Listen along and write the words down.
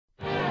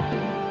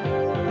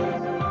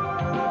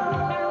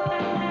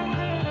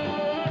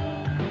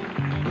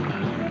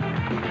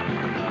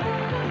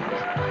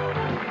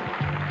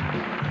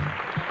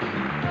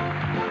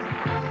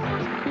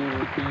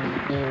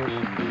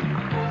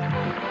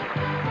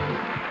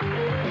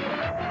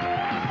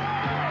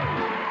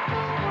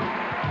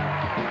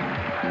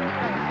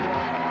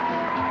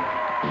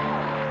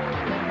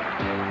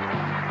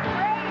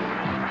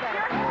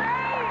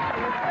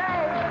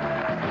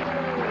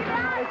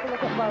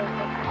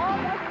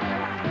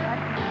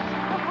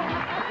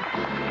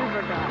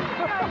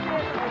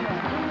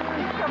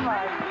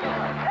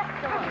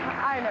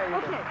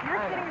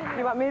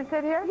You want me to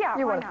sit here? Yeah,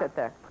 You why want to not? sit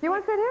there? You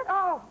want to sit here?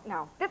 Oh,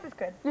 no. This is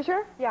good. You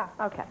sure? Yeah.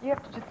 Okay. You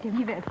have to just give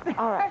me this.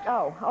 All right.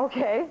 Oh,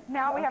 okay.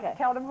 Now we have to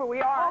tell them who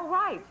we are. Oh,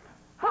 right.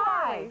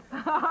 Hi.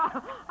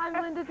 I'm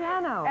Linda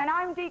Dano. And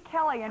I'm Dee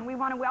Kelly, and we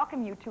want to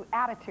welcome you to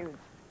Attitudes.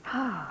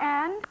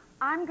 And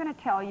I'm going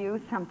to tell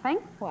you something.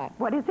 What?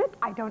 What is it?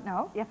 I don't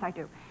know. Yes, I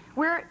do.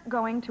 We're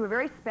going to a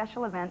very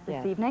special event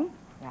this evening.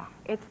 Yeah.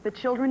 It's the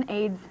Children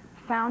AIDS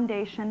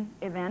Foundation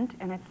event,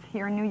 and it's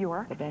here in New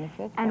York. The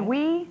benefits. And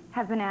we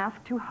have been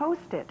asked to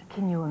host it.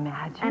 Can you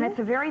imagine? And it's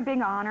a very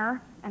big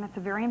honor, and it's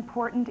a very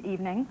important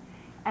evening.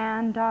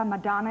 And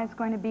Madonna is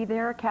going to be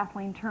there,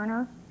 Kathleen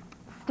Turner.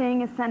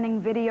 Sting is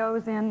sending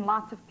videos in.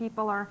 Lots of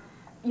people are,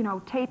 you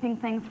know, taping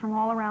things from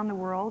all around the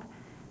world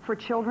for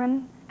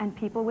children and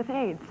people with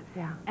AIDS.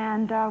 Yeah.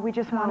 And we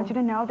just wanted you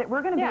to know that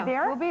we're going to be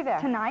there. We'll be there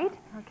tonight.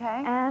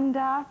 Okay. And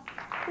yeah,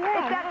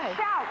 it's that nice.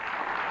 shout.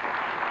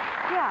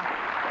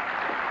 Yeah.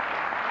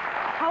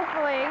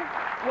 Hopefully,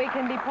 we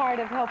can be part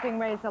of helping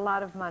raise a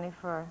lot of money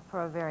for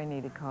a very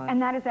needed cause.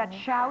 And that is at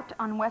Shout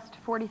on West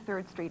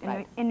 43rd Street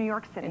in New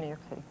York City. In New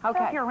York City. So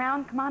Okay. if you're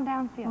around, come on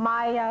down, see us.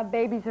 My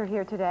babies are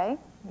here today.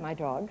 My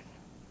dogs.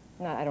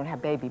 No, I don't have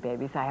babies.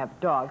 I have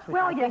dogs, which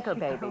I think are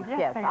babies.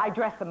 Yes, I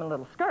dress them in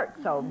little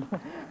skirts, so.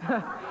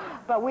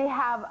 But we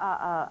have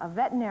a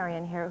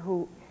veterinarian here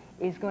who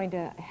is going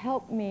to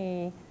help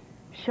me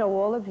show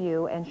all of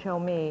you and show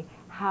me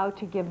how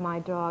to give my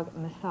dog a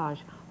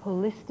massage.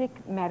 Holistic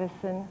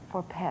medicine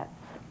for pets.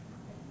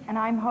 And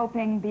I'm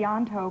hoping,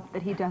 beyond hope,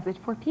 that he does it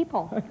for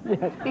people.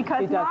 Yes,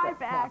 because my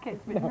back has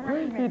been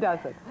hurting me. He does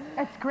it.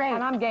 That's great.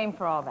 And I'm game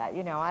for all that,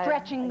 you know.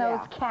 Stretching those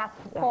cat's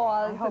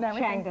paws I hope and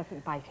everything. Chang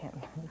doesn't bite him.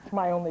 It's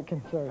my only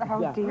concern.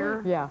 Oh,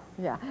 dear. Yeah,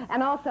 yeah.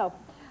 And also,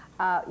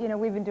 you know,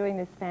 we've been doing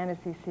this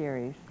fantasy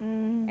series,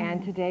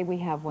 and today we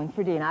have one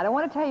for Dee. And I don't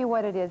want to tell you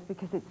what it is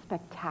because it's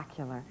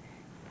spectacular.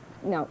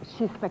 No,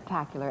 she's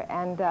spectacular,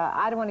 and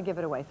I don't want to give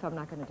it away, so I'm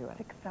not going to do it.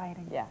 It's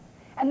exciting. Yeah.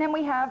 And then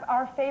we have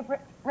our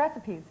favorite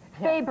recipes,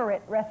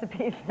 favorite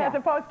recipes, as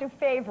opposed to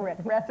favorite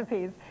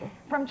recipes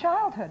from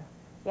childhood.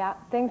 Yeah,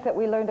 things that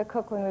we learned to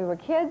cook when we were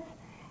kids,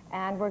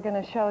 and we're going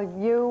to show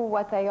you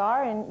what they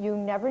are, and you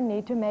never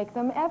need to make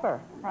them ever.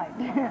 Right.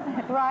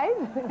 Right?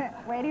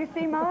 Wait till you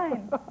see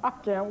mine. I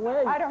can't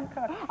wait. I don't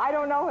cook. I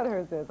don't know what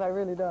hers is. I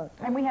really don't.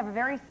 And we have a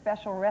very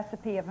special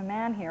recipe of a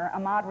man here.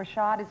 Ahmad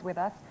Rashad is with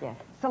us. Yes.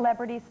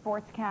 Celebrity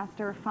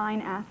sportscaster,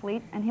 fine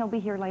athlete, and he'll be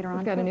here later on.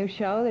 He's got a new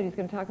show that he's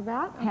going to talk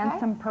about.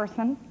 Handsome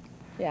person.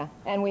 Yeah,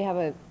 and we have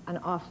an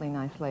awfully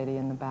nice lady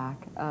in the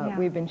back.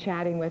 We've been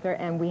chatting with her,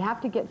 and we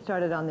have to get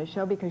started on this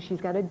show because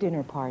she's got a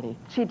dinner party.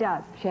 She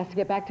does. She has to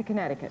get back to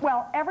Connecticut.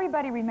 Well,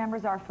 everybody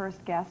remembers our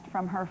first guest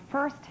from her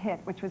first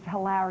hit, which was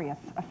hilarious,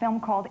 a film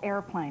called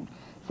Airplane.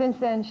 Since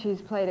then,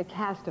 she's played a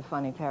cast of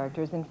funny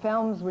characters in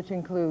films which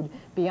include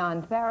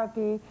Beyond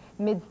Therapy,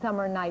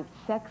 Midsummer Night's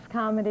Sex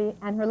Comedy,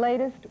 and her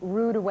latest,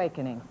 Rude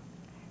Awakening.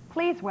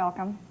 Please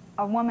welcome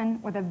a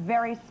woman with a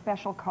very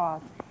special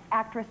cause,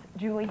 actress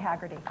Julie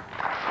Hagerty.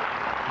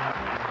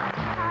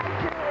 Hi,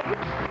 Julie.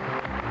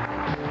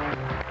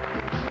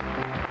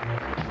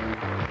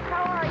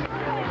 How are you?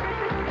 Really good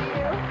to see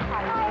you.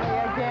 Hi,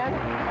 Julie, again.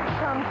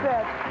 Come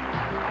sit.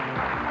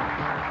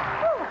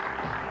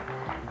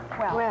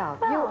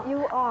 Well, you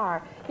are.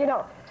 You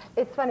know,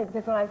 it's funny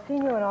because when I've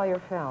seen you in all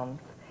your films,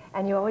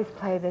 and you always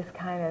play this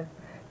kind of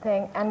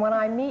thing, and when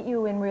I meet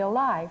you in real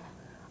life,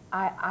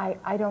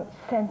 I don't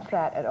sense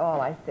that at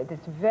all. I said this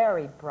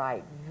very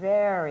bright,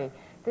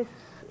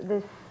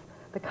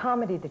 the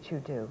comedy that you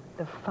do,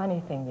 the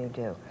funny thing you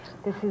do,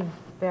 this is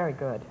very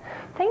good.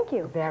 Thank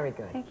you. Very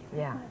good. Thank you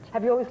very much.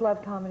 Have you always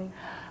loved comedy?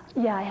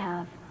 Yeah, I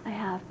have.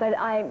 But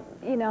I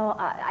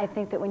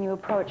think that when you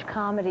approach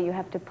comedy, you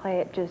have to play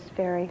it just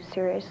very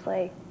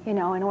seriously, you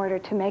know, in order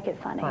to make it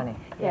funny. Funny,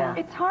 yeah.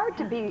 It's hard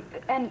to be,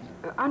 and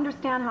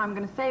understand how I'm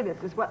going to say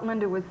this, is what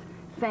Linda was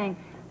saying.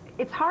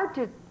 It's hard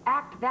to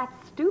act that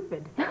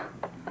stupid. One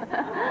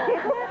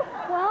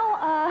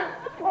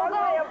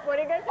way of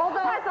putting it. Although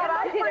I thought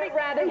I did it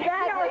rather badly.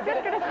 Yeah, I was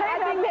just going to say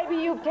that. I think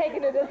maybe you've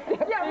taken it a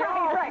step.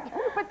 Yeah, right.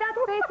 But that's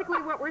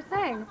basically what we're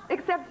saying,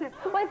 except that...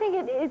 Well, I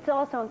think it's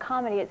also in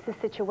comedy, it's the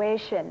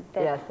situation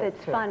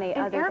that's true. funny.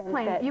 In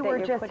Airplane, you were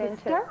just put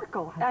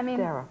hysterical. Into. I mean,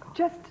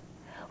 just...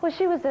 Well,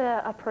 she was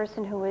a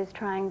person who was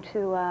trying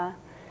to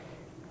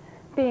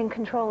be in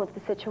control of the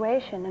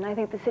situation, and I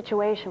think the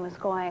situation was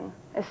going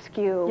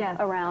askew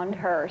around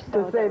her.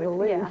 So to say the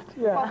least,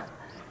 yeah. Well,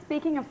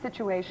 speaking of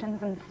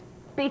situations and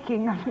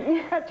speaking of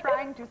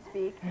trying to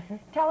speak,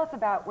 tell us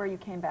about where you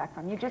came back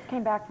from. You just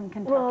came back from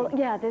Kentucky. Well,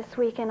 yeah, this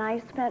weekend I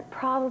spent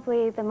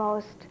probably the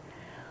most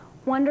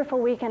wonderful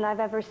weekend I've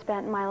ever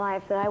spent in my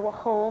life that I will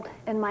hold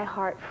in my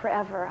heart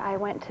forever. I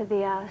went to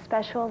the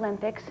Special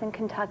Olympics in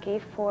Kentucky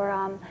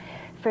for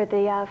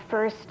the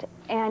first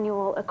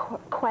annual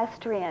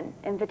equestrian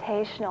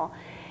invitational,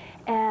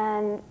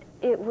 and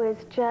it was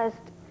just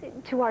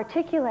to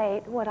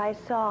articulate what I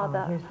saw.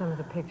 Here's some of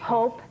the pictures.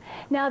 Hope.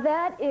 Now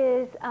that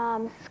is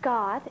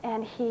Scott,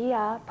 and he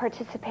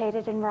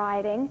participated in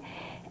riding,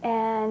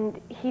 and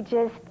he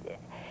just,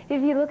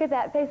 if you look at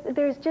that face,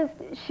 there's just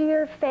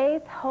sheer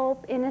faith,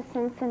 hope,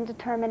 innocence, and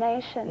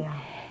determination. Yeah.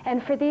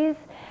 And for these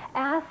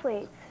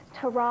athletes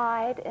to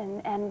ride,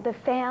 and the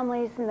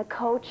families and the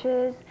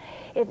coaches,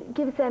 it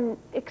gives them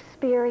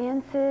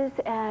experiences.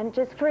 And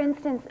just, for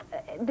instance,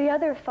 the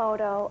other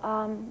photo,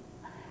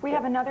 we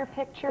have another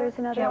picture. There's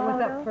another photo. Yeah, it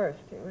was up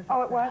first. It was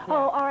Oh, it was?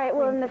 Oh, all right.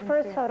 Well, in the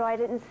first photo, I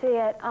didn't see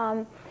it.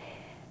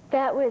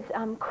 That was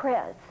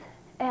Chris.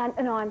 And,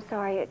 no, I'm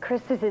sorry.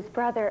 Chris is his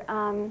brother.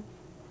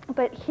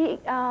 But he,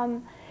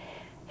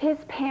 his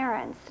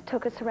parents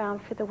took us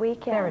around for the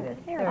weekend. There it is.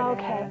 There it is.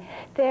 Okay.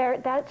 There,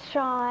 that's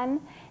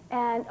Sean.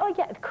 And, oh,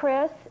 yeah,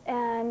 Chris.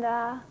 And,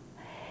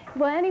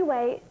 well,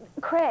 anyway,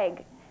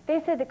 Craig.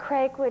 They said that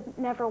Craig would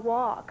never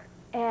walk.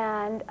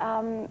 And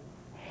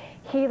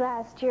he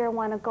last year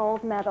won a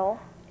gold medal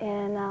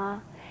in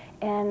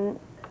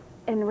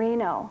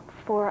Reno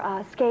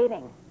for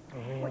skating.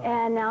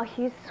 And now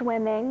he's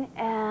swimming,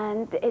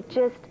 and it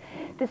just,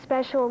 the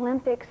Special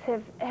Olympics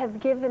have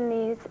given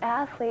these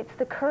athletes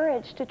the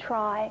courage to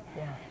try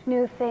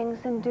new things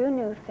and do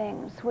new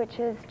things, which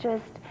is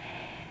just,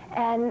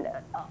 and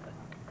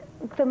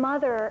the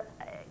mother,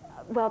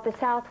 well, the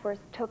Southworths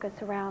took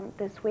us around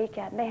this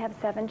weekend. They have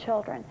 7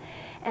 children,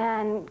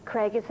 and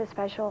Craig is a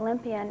Special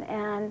Olympian,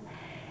 and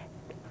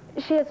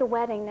she has a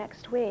wedding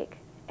next week,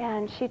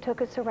 and she took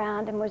us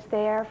around and was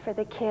there for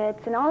the kids,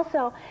 and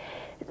also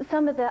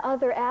some of the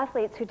other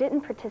athletes who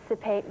didn't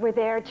participate were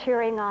there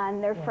cheering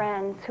on their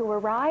friends who were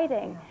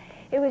riding.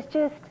 It was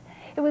just,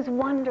 it was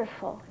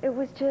wonderful. It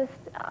was just,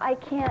 I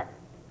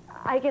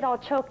get all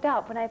choked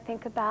up when I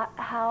think about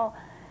how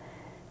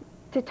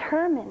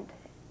determined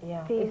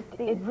these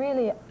it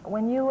really,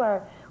 when you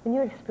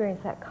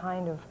experience that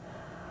kind of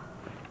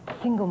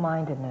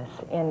single-mindedness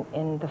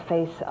in the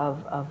face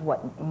of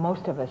what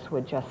most of us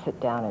would just sit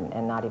down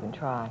and not even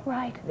try.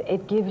 Right.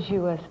 It gives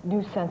you a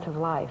new sense of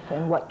life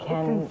and what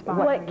can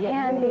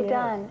be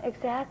done.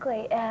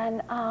 Exactly.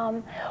 And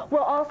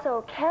well,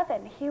 also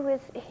Kevin, he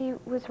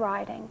was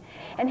riding,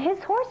 and his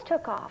horse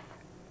took off,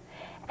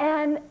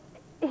 and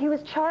he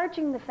was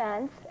charging the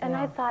fence, and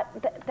I thought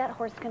that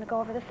horse is going to go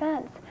over the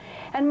fence,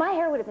 and my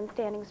hair would have been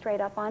standing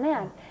straight up on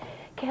end.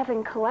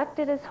 Kevin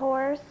collected his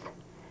horse,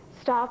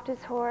 stopped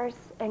his horse,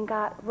 and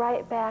got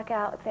right back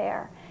out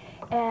there.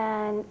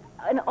 And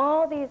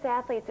all these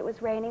athletes, it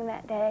was raining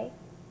that day,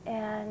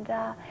 and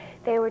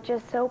they were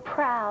just so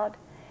proud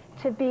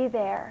to be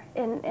there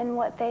in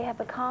what they have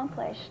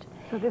accomplished.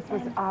 So this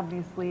was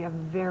obviously a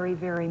very,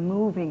 very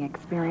moving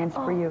experience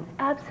for you.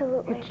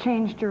 Absolutely. It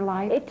changed your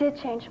life? It did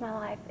change my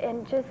life,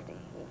 and just,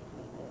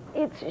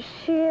 it's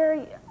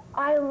sheer,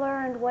 I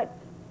learned what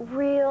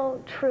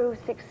real, true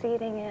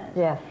succeeding is.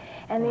 Yes.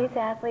 And these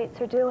athletes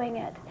are doing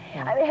it.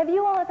 I mean, have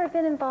you all ever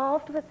been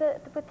involved with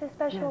the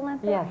Special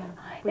Olympics? Yes.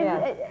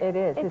 It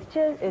is.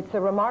 It's a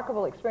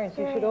remarkable experience.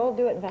 You should all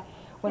do it. In fact,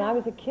 when I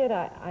was a kid,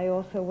 I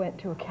also went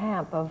to a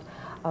camp of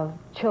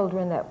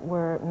children that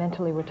were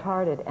mentally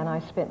retarded, and I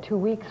spent 2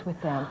 weeks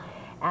with them.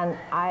 And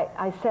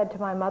I said to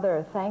my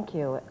mother, thank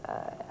you.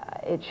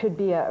 It should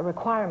be a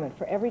requirement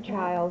for every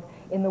child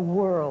in the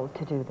world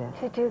to do this.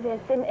 To do this,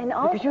 and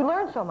also because you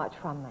learn so much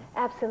from them.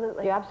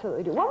 Absolutely. You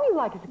absolutely do. What were you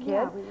like as a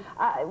kid?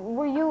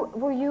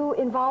 Were you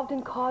involved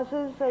in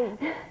causes?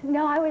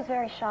 No, I was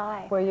very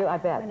shy. Were you? I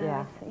bet. When I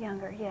was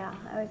younger,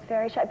 I was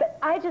very shy. But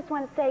I just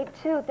want to say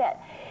too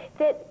that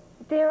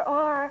there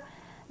are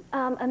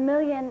 1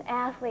 million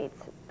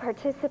athletes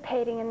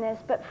participating in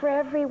this, but for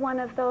every one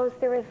of those,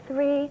 there are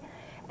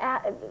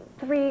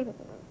three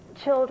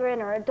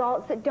children or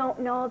adults that don't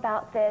know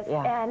about this,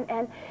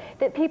 and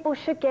that people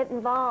should get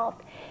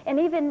involved. And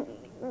even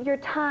your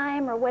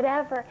time or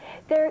whatever,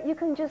 you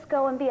can just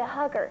go and be a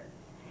hugger.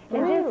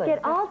 And just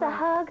get all the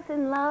hugs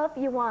and love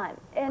you want.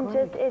 And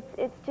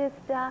it's just,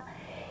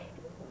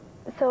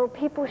 so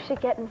people should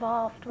get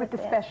involved with the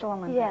Special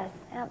Olympics. Yes,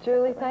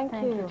 absolutely. Julie, thank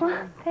you.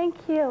 Thank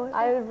you. It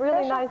was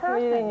really nice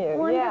meeting you.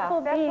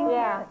 Wonderful being here.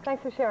 Yeah,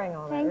 thanks for sharing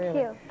all that. Thank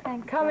you.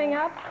 Thanks. Coming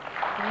up,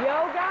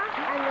 yoga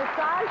and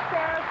massage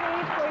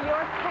therapy for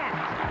your pet.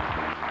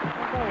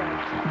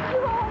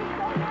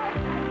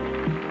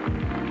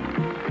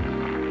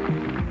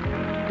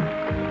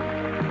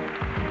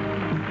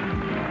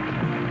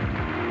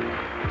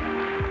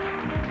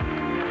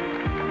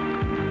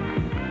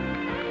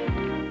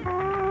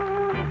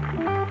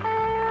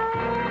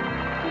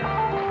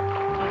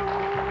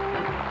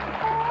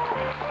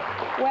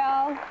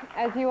 Well,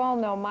 as you all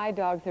know, my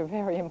dogs are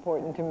very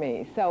important to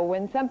me. So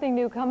when something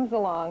new comes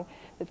along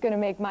that's going to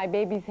make my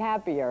babies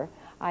happier,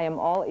 I am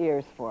all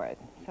ears for it.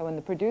 So when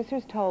the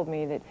producers told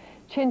me that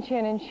Chin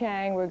Chin and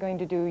Shang were going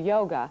to do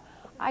yoga,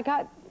 I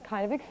got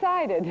kind of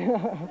excited.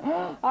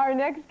 Our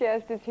next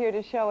guest is here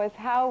to show us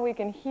how we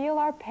can heal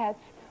our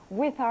pets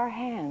with our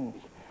hands.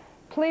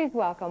 Please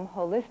welcome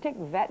holistic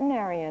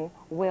veterinarian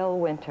Will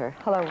Winter.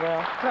 Hello,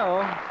 Will.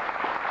 Hello.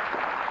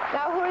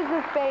 Now, who is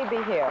this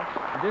baby here?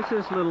 This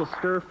is little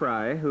Stir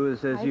Fry, who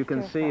is, as you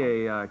can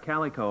see, a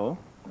calico.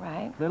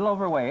 Right. A little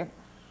overweight.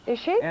 Is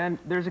she? And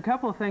there's a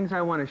couple of things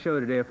I want to show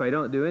today if I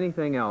don't do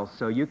anything else,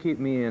 so you keep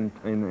me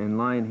in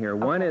line here.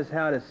 Okay. One is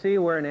how to see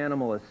where an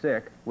animal is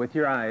sick with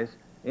your eyes.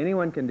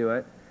 Anyone can do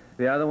it.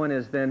 The other one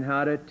is then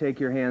how to take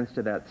your hands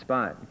to that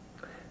spot.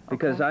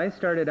 Because I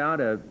started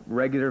out a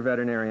regular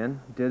veterinarian,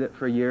 did it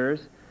for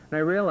years, and I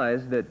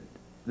realized that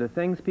the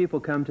things people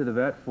come to the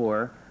vet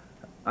for,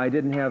 I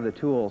didn't have the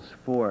tools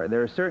for.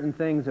 There are certain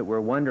things that were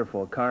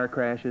wonderful, car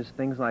crashes,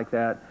 things like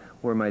that,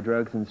 where my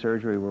drugs and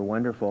surgery were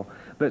wonderful.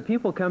 But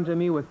people come to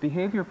me with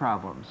behavior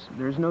problems.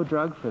 There's no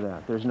drug for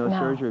that. There's no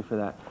surgery for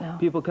that. No.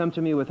 People come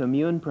to me with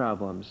immune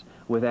problems,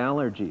 with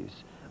allergies,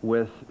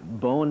 with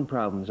bone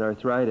problems,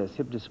 arthritis,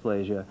 hip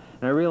dysplasia.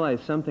 And I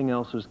realized something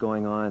else was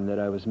going on that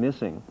I was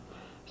missing.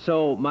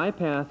 So my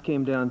path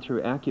came down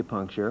through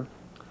acupuncture.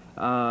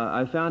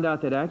 I found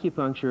out that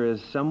acupuncture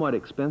is somewhat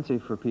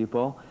expensive for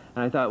people,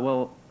 and I thought,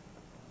 well,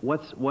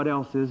 what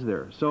else is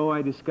there? So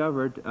I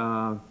discovered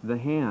the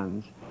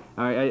hands.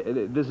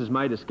 This is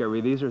my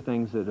discovery. These are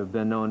things that have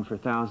been known for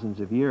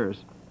thousands of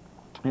years.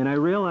 And I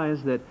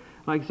realized that,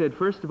 like I said,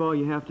 first of all,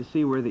 you have to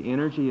see where the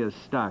energy is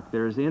stuck.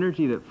 There's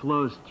energy that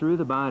flows through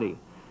the body.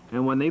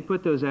 And when they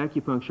put those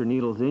acupuncture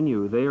needles in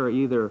you, they are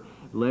either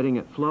letting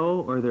it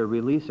flow or they're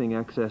releasing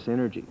excess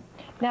energy.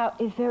 Now,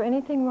 is there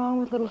anything wrong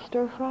with little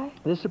Stir Fry?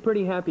 This is a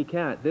pretty happy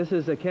cat. This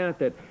is a cat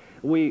that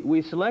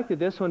we selected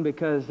this one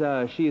because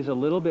she's a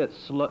little bit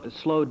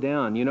slowed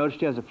down. You notice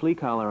she has a flea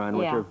collar on,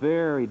 which are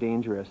very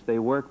dangerous. They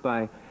work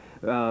by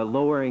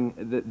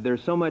lowering,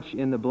 there's so much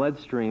in the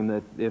bloodstream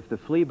that if the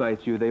flea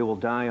bites you, they will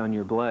die on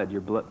your blood.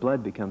 Your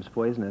blood becomes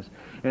poisonous.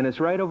 And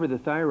it's right over the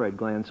thyroid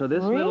gland. So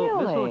this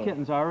little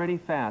kitten's already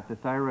fat. The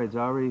thyroid's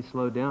already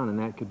slowed down, and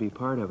that could be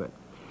part of it.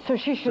 So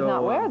she should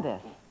not wear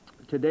this.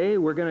 Today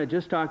we're going to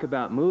just talk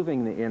about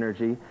moving the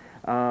energy.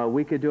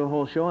 We could do a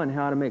whole show on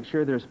how to make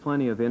sure there's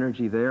plenty of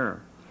energy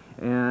there.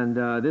 And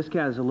this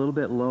cat is a little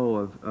bit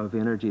low of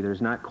energy.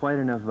 There's not quite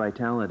enough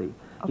vitality.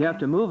 You have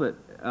to move it,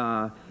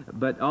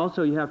 but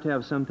also you have to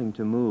have something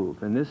to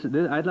move. And this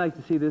I'd like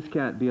to see this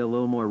cat be a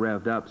little more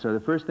revved up. So the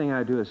first thing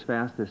I do is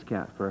fast this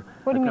cat for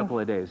a couple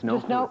of days. No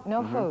food.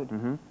 No food.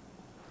 Mm-hmm.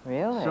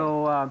 Really?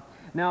 So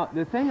now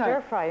the thing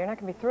Stir Fry, you're not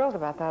going to be thrilled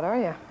about that, are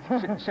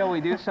you? Shall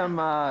we do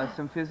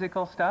some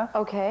physical stuff?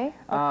 Okay.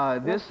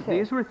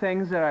 These were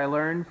things that I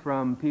learned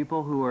from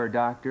people who are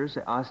doctors,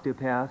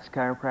 osteopaths,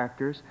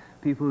 chiropractors,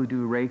 people who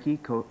do Reiki,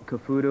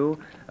 Kafuto,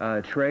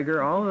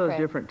 Traeger, all of those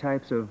different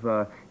types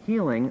of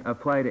healing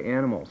apply to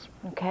animals.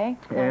 Okay.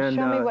 And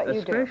show me what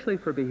you do. Especially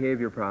for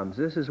behavior problems.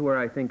 This is where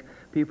I think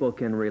people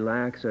can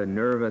relax a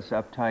nervous,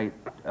 uptight,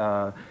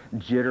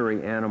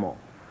 jittery animal.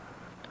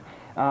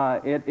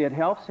 It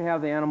helps to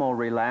have the animal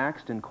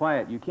relaxed and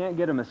quiet. You can't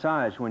get a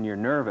massage when you're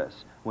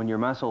nervous, when your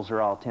muscles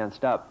are all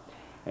tensed up.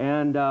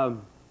 And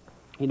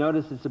you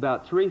notice it's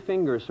about 3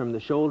 fingers from the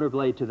shoulder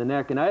blade to the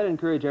neck. And I'd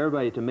encourage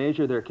everybody to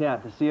measure their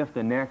cat to see if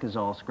the neck is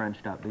all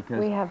scrunched up. Because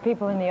we have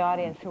people in the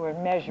audience who are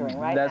measuring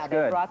right now.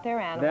 They brought their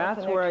animals.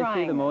 That's where I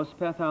see the most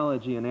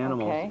pathology in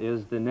animals,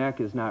 is the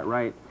neck is not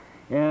right.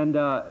 And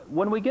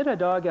when we get a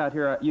dog out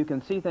here, you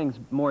can see things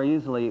more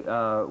easily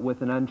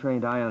with an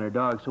untrained eye on a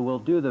dog, so we'll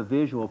do the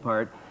visual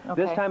part.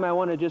 Okay. This time I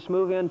want to just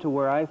move into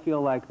where I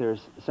feel like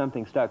there's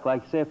something stuck.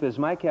 Like, say, if it's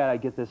my cat, I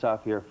get this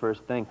off here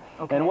first thing.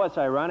 Okay. And what's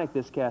ironic,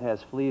 this cat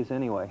has fleas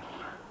anyway.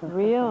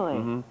 Really?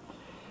 Mm-hmm.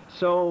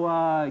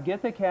 So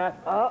get the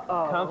cat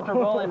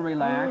comfortable and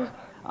relaxed.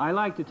 I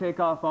like to take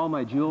off all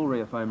my jewelry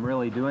if I'm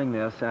really doing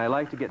this, and I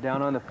like to get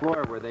down on the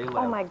floor where they live.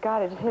 Oh my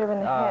God, I just hit her in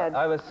the head.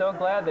 I was so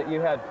glad that you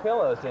had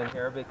pillows in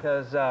here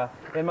because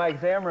in my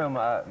exam room,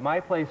 my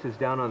place is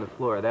down on the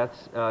floor.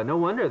 That's no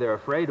wonder they're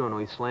afraid when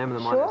we slam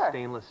them on the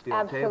stainless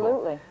steel table.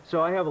 Absolutely.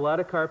 So I have a lot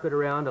of carpet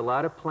around, a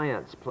lot of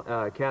plants.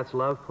 Cats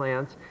love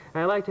plants.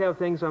 And I like to have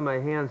things on my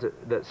hands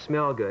that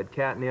smell good,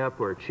 catnip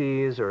or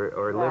cheese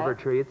or liver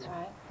treats.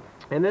 Right.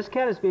 And this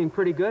cat is being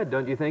pretty good,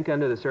 don't you think,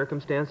 under the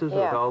circumstances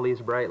with all these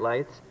bright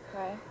lights?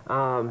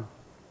 Right.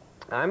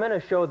 I'm going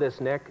to show this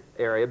neck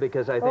area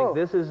because I think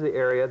this is the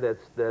area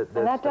that's the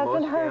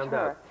most jammed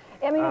up.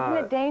 I mean,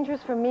 isn't it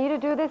dangerous for me to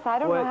do this? I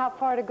don't know how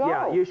far to go.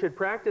 Yeah, you should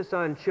practice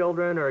on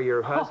children or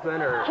your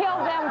husband or... Kill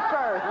them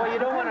first. Well, you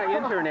don't want to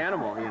injure an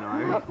animal, you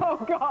know. Oh,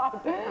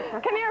 God.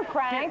 Come here,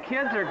 Frank.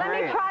 Kids are great.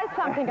 Let me try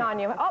something on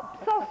you. Oh,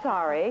 so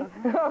sorry.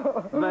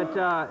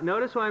 But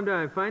notice what I'm doing.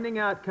 I'm finding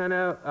out kind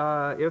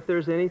of if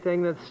there's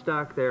anything that's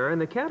stuck there.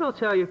 And the cat will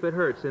tell you if it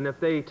hurts. And if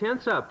they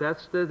tense up,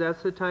 that's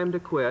the time to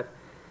quit.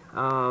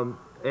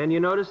 And you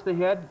notice the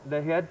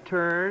head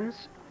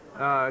turns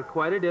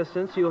quite a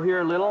distance. You'll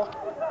hear a little...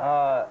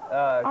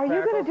 Are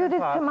you going to do this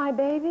to my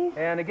babies?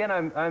 And again,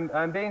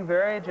 I'm being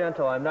very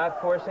gentle. I'm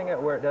not forcing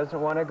it where it doesn't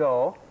want to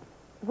go.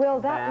 Well,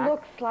 that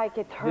looks like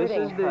it's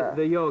hurting her. This is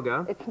the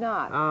yoga. It's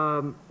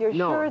not. You're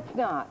sure it's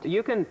not?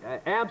 You can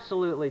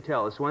absolutely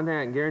tell. It's one thing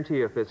I can guarantee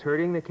you, if it's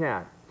hurting the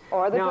cat.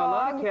 Or the dog. Now, a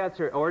lot of cats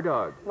or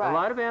dog. Right. A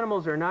lot of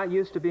animals are not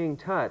used to being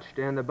touched,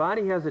 and the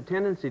body has a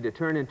tendency to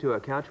turn into a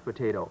couch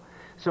potato.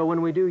 So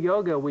when we do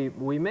yoga,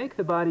 we make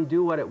the body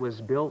do what it was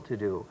built to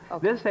do.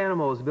 Okay. This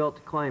animal was built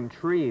to climb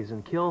trees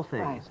and kill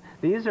things.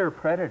 Right. These are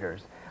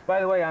predators. By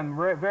the way, I'm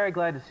very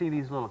glad to see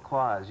these little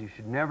claws. You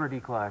should never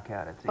declaw a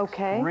cat. It's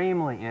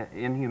extremely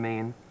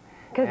inhumane.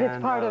 Because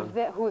it's part of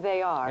who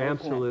they are,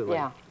 absolutely.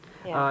 Isn't it?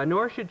 Yeah.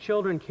 Nor should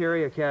children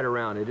carry a cat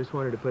around. I just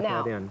wanted to put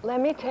that in. Now,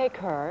 let me take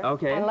her,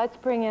 and let's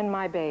bring in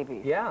my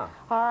babies. Yeah.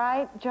 All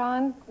right,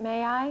 John,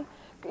 may I?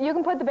 You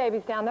can put the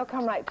babies down. They'll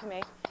come right to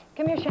me.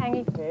 Come here,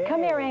 Shangy. Hey.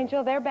 Come here,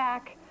 Angel. They're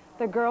back.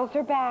 The girls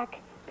are back.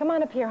 Come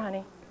on up here,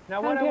 honey.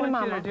 Now, what I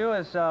want you to do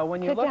is,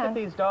 when you look at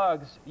these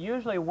dogs,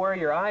 usually where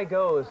your eye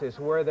goes is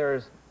where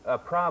there's a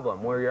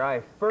problem, where your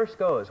eye first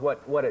goes,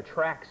 what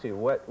attracts you,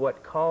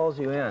 what calls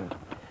you in.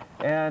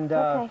 And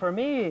for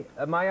me,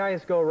 my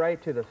eyes go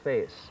right to the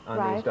face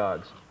on these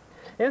dogs.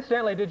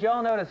 Incidentally, did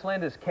y'all notice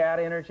Linda's cat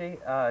energy?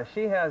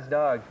 She has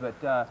dogs,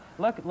 but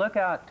look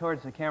out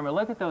towards the camera.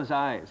 Look at those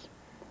eyes.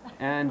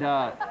 And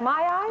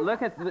my eyes?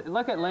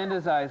 Look at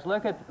Linda's eyes.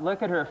 Look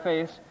at her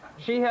face.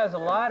 She has a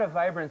lot of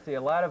vibrancy,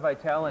 a lot of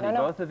vitality.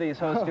 Both of these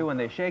hosts do. When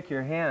they shake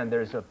your hand,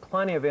 there's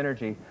plenty of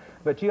energy.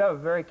 But you have a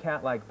very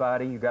cat-like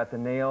body. You got the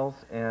nails,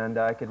 and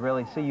I could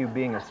really see you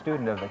being a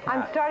student of the cat.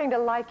 I'm starting to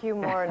like you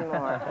more and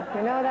more.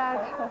 You know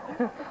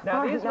that?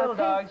 Now, these little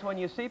dogs, when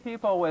you see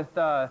people with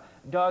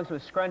dogs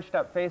with scrunched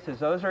up faces,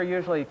 those are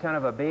usually kind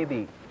of a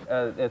baby.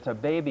 It's a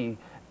baby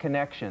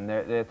connection.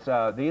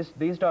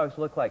 These dogs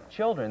look like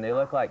children. They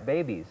look like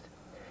babies.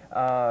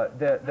 But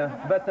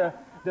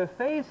the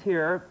face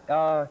here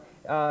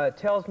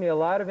tells me a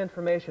lot of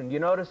information. You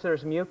notice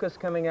there's mucus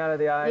coming out of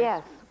the eyes?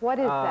 Yes. What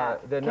is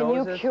that? The Can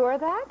you cure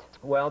that?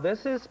 Well,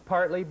 this is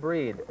partly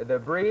breed. The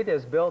breed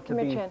is built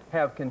to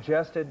have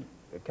congested,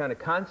 kind of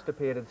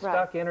constipated,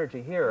 stuck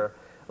energy here.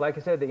 Like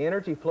I said, the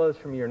energy flows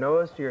from your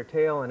nose to your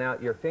tail and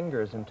out your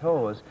fingers and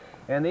toes.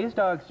 And these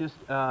dogs just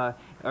are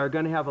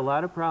going to have a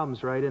lot of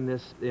problems right in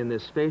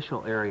this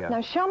facial area.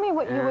 Now, show me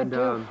what you would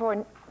do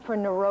for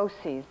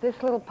neuroses.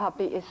 This little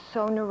puppy is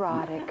so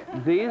neurotic.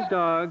 These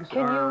dogs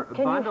are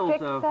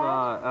bundles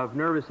of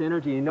nervous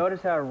energy. You notice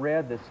how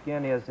red the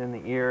skin is in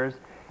the ears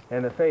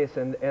and the face.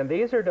 And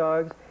these are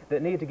dogs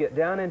that need to get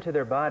down into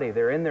their body.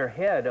 They're in their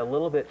head a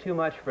little bit too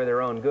much for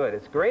their own good.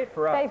 It's great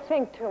for us. They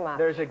think too much.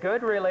 There's a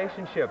good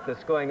relationship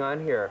that's going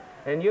on here.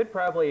 And you'd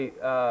probably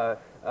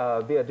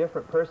be a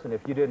different person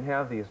if you didn't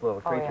have these little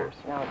creatures.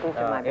 No, these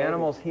are my babies.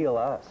 Animals heal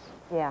us.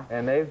 Yeah.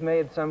 And they've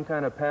made some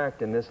kind of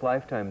pact in this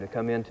lifetime to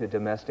come into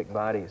domestic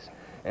bodies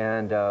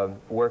and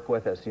work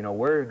with us. You know,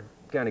 we're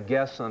kind of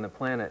guests on the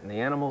planet, and the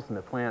animals and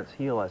the plants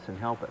heal us and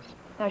help us.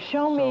 Now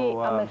show me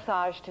a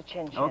massage to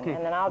Chin Chin,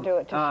 and then I'll do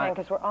it to Shen,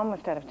 because we're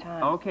almost out of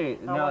time. Okay,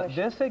 now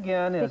this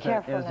again is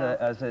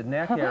a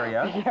neck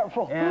area. Be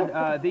careful.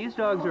 And these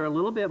dogs are a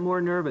little bit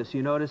more nervous.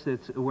 You notice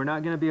we're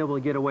not going to be able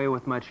to get away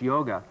with much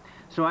yoga.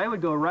 So I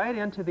would go right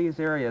into these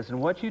areas, and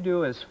what you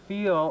do is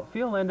feel,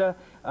 Linda,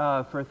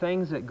 for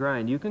things that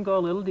grind. You can go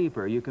a little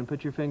deeper. You can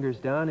put your fingers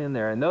down in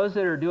there. And those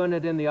that are doing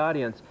it in the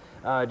audience,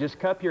 just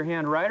cup your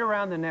hand right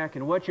around the neck,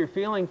 and what you're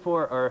feeling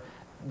for are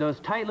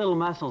those tight little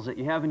muscles that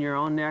you have in your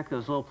own neck,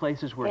 those little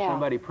places where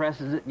somebody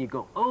presses it and you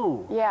go,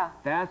 oh,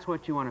 that's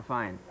what you want to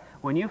find.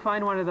 When you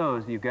find one of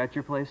those, you've got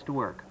your place to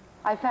work.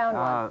 I found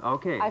one.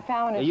 Okay. I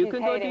found it. You can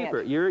go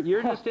deeper.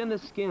 You're just in the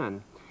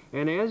skin.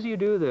 And as you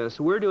do this,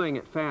 we're doing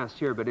it fast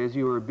here, but as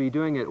you would be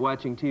doing it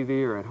watching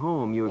TV or at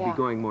home, you would be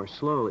going more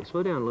slowly.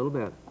 Slow down a little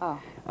bit.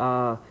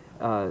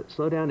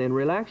 Slow down and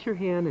relax your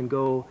hand and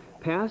go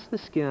past the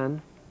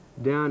skin,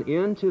 down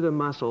into the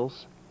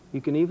muscles.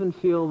 You can even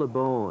feel the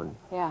bone.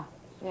 Yeah.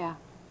 Yeah.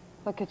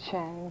 Look at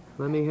Shane.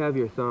 Let me have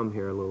your thumb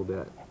here a little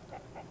bit.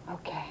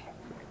 Okay.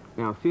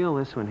 Now feel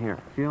this one here.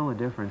 Feel the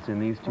difference in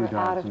these two dogs' necks.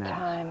 We're out of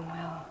time.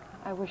 Well,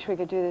 I wish we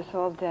could do this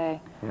all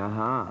day.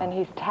 And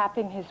he's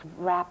tapping his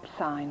rap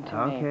sign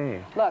to me.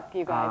 Okay. Look,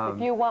 you guys,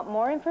 if you want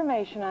more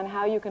information on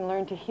how you can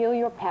learn to heal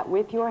your pet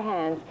with your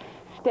hands,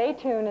 stay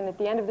tuned, and at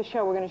the end of the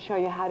show, we're going to show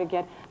you how to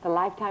get the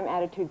Lifetime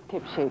Attitude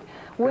Tip Sheet.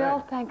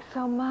 Will, thanks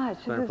so much.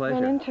 This has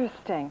been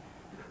interesting.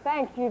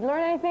 Thanks. You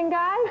learn anything,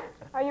 guys?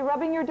 Are you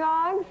rubbing your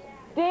dogs?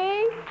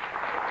 Dee?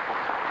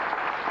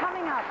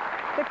 Coming up,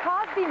 the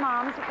Cosby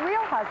mom's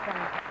real husband,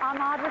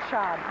 Ahmad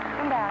Rashad.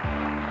 Come back.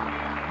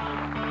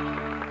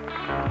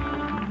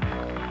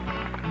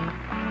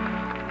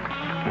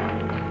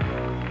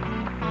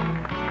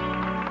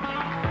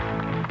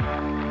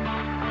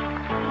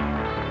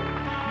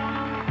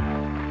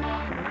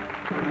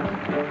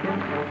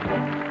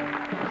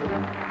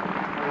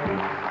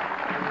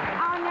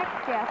 Our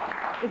next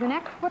guest is an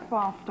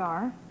ex-football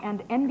star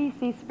and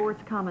NBC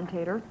sports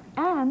commentator,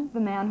 and the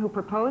man who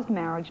proposed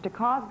marriage to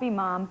Cosby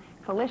mom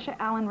Felicia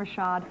Allen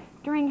Rashad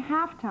during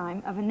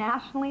halftime of a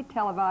nationally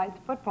televised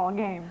football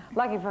game.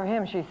 Lucky for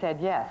him, she said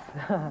yes.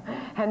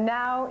 And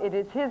now it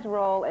is his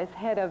role as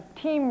head of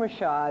Team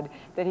Rashad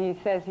that he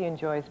says he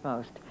enjoys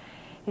most.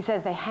 He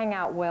says they hang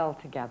out well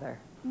together.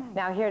 Nice.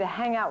 Now here to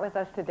hang out with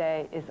us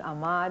today is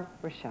Ahmad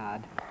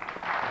Rashad.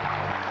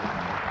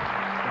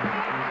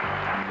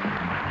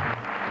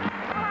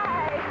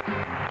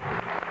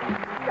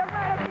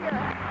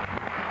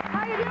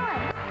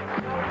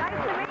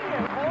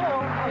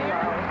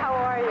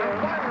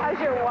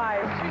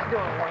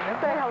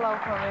 Say hello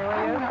for me,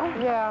 will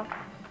you? Yeah.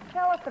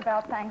 Tell us us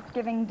about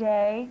Thanksgiving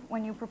Day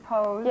when you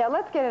proposed. Yeah,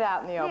 let's get it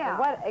out in the open. Yeah.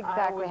 What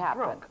exactly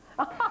happened? Drunk.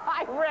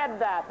 I read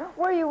that.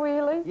 Were you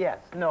really? Yes.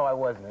 No, I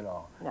wasn't at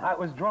all. No. I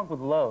was drunk with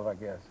love, I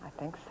guess. I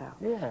think so.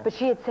 Yeah. But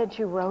she had sent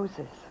you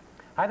roses.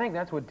 I think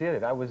that's what did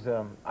it. I was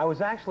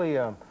actually,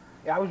 I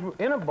was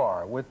in a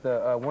bar with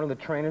one of the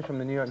trainers from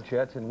the New York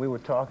Jets, and we were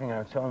talking. I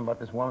was telling him about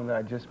this woman that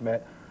I just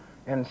met,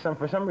 and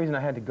for some reason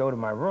I had to go to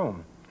my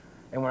room.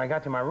 And when I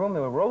got to my room,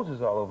 there were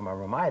roses all over my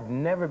room. I had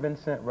never been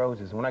sent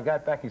roses. When I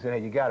got back, he said,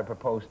 "Hey, you got to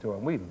propose to her."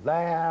 And we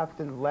laughed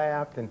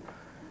and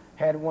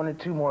had one or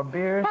two more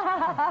beers.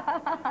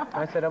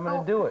 I said, "I'm going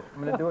to do it.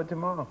 I'm going to do it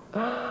tomorrow."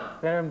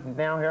 And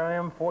now here I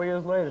am 4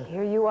 years later.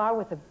 Here you are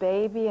with a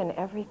baby and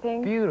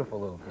everything. Beautiful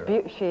little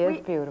girl. She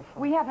is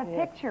beautiful. We have a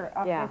picture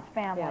of this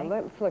family. Yeah,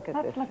 let's look at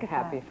Let's this look at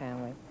happy that.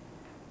 family.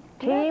 Look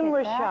Team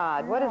at that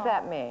Rashad. What does girl.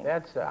 that mean?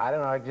 That's, I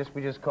don't know,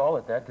 we just call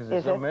it that because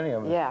there's so many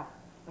of us. Yeah.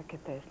 Look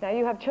at this. Now,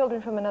 you have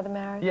children from another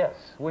marriage? Yes,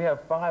 we have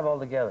 5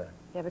 altogether.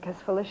 Yeah, because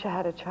Felicia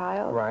had a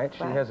child. Right,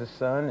 she has a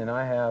son, and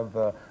I have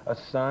a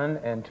son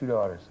and 2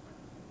 daughters.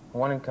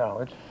 One in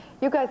college.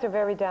 You guys are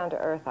very down to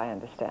earth, I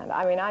understand.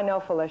 I mean, I know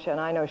Felicia, and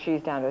I know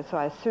she's down to earth, so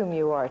I assume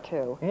you are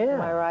too. Yeah.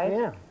 Am I right?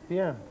 Yeah,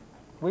 yeah.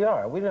 We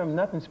are. We don't have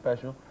nothing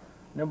special.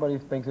 Nobody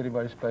thinks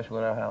anybody's special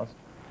at our house.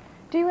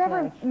 Do you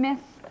ever miss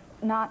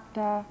not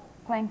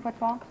playing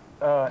football?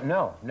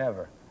 No,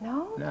 never.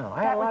 No? No,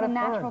 I had That a was lot a of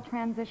natural fun.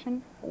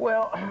 transition?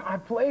 Well, I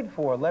played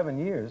for 11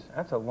 years.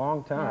 That's a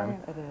long time.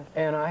 Yeah, it is.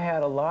 And I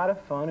had a lot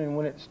of fun, and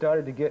when it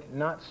started to get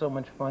not so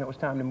much fun, it was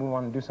time to move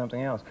on and do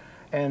something else.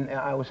 And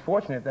I was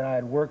fortunate that I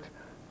had worked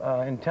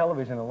in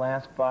television the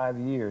last 5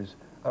 years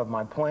of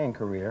my playing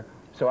career,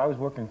 so I was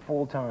working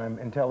full-time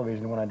in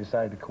television when I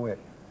decided to quit.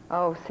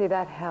 Oh, see,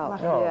 that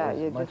helps. No, Yeah, it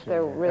was you much just,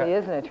 there easier. really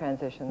isn't a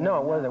transition.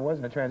 No, there, there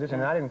wasn't a transition,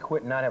 and I didn't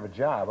quit and not have a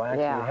job. I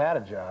actually had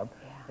a job.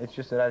 It's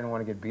just that I didn't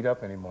want to get beat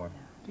up anymore.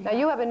 Now,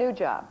 you have a new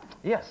job.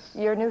 Yes.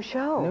 Your new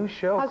show. New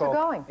show How's called it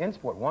going? In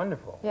Sport.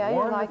 Wonderful. Yeah, you're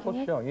wonderful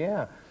liking it? show.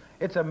 Yeah.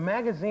 It's a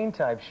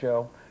magazine-type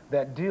show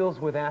that deals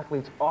with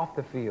athletes off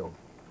the field.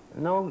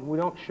 No, we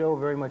don't show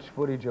very much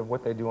footage of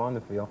what they do on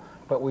the field,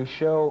 but we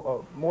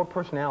show more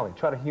personality,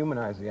 try to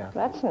humanize the athlete.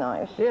 That's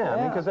nice.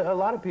 Yeah, because a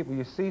lot of people,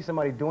 you see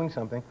somebody doing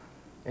something,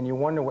 and you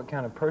wonder what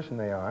kind of person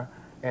they are,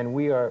 and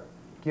we are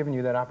giving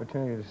you that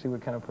opportunity to see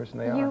what kind of person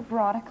they are. You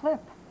brought a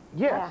clip.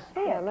 Yes.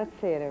 Yeah, let's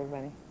see it,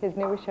 everybody. His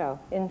new show,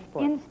 In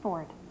Sport. In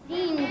Sport.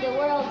 Being the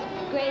world's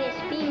greatest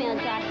female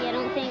jockey,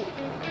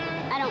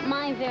 I don't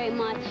mind very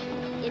much.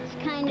 It's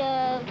kind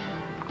of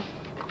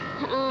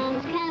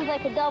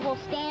like a double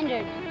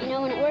standard. You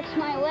know, when it works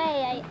my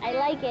way, I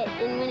like it,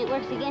 and when it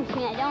works against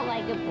me, I don't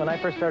like it. When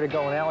I first started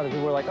going out with it,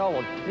 people were like, oh,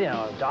 well, you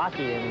know,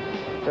 jockey,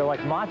 and they're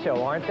like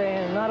macho, aren't they?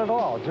 And not at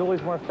all.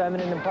 Julie's more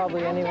feminine than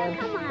probably anyone.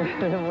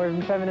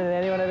 More feminine than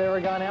anyone I've ever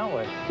gone out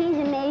with. He's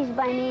amazed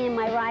by me and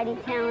my riding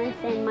talents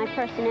and my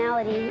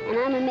personality, and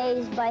I'm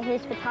amazed by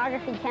his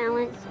photography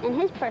talents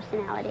and his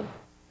personality.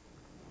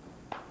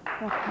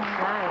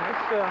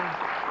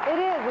 Nice. It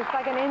is. It's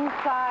like an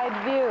inside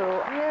view.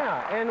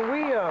 Yeah, and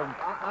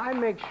I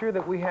make sure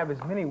that we have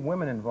as many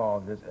women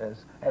involved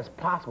as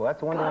possible. That's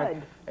the one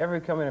thing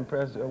every come in and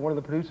press, one of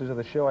the producers of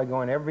the show, I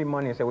go in every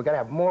Monday and say, we got to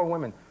have more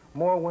women,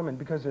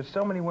 because there's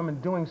so many women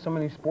doing so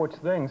many sports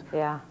things.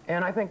 Yeah.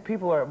 And I think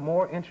people are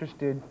more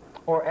interested,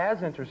 or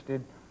as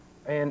interested,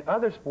 in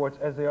other sports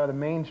as they are the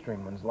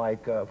mainstream ones,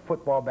 like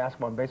football,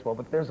 basketball, and baseball.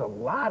 But there's a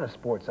lot of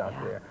sports out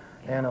there,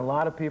 and a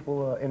lot of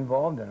people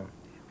involved in them.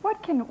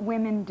 What can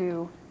women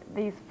do,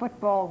 these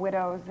football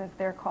widows as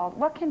they're called,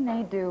 what can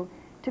they do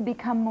to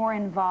become more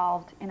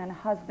involved in a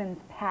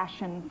husband's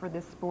passion for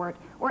this sport,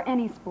 or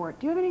any sport?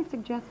 Do you have any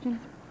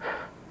suggestions?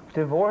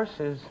 Divorce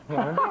is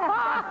one.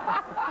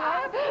 That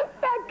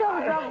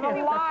comes up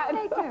a lot. What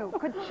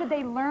should they do? Should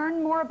they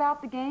learn more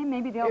about the game?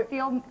 Maybe they'll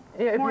feel more if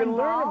you involved?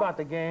 learn about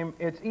the game,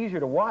 it's easier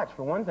to watch,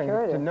 for one thing,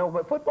 Sure it to is. know.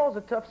 But football's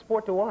a tough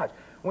sport to watch.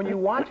 When you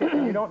watch it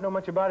and you don't know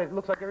much about it, it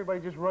looks like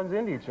everybody just runs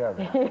into each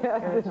other.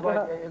 And it's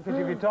like, because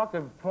if you talk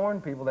to foreign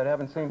people that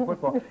haven't seen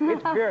football,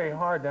 it's very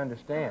hard to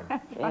understand.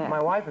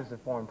 My wife is a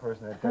foreign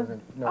person that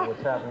doesn't know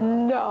what's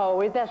happening.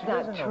 No, that's She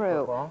not doesn't know true.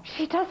 football.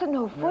 She doesn't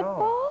know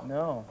football?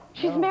 No.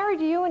 She's married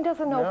to you and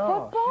doesn't know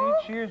football?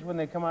 She cheers when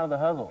they come out of the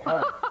huddle.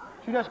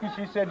 She does, because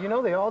she said, you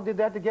know, they all did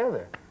that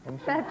together. And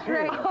she That's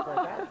cheers. right. It's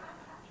like, that's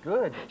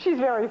good. She's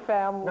very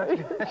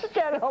family. She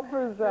can't help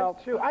herself.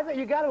 That's true. I think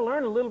you got to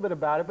learn a little bit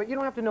about it, but you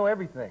don't have to know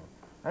everything.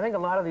 I think a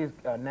lot of these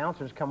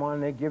announcers come on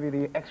and they give you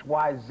the X,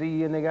 Y,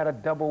 Z, and they got a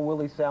double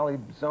Willie Sally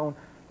zone.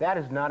 That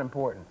is not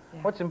important.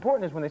 What's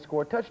important is when they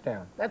score a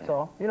touchdown. That's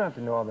all. You don't have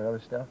to know all the other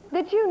stuff.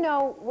 Did you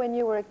know when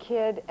you were a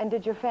kid, and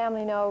did your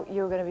family know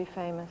you were going to be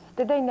famous?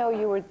 Did they know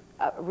you were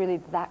really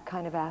that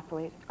kind of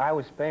athlete? I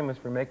was famous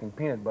for making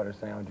peanut butter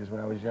sandwiches when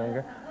I was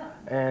younger.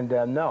 And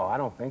no, I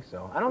don't think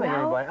so. I don't think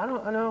anybody, I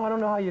don't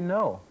know how you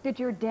know. Did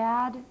your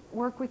dad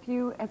work with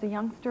you as a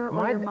youngster,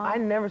 or your mom? I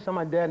never saw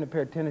my dad in a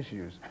pair of tennis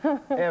shoes,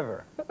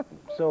 ever.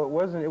 So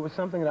it was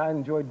something that I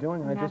enjoyed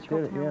doing, and I just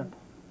did it, talent.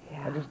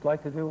 yeah. I just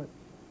like to do it.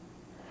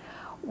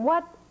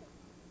 What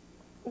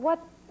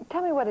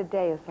Tell me what a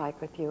day is like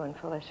with you and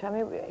Felicia. I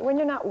mean, when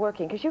you're not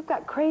working, because you've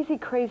got crazy,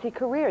 crazy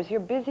careers. You're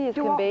busy as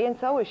can be, and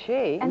so is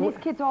she. And these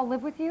kids all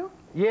live with you?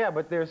 Yeah,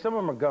 but some of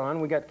them are gone.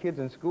 We got kids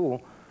in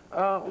school.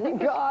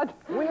 Thank God.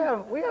 We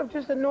have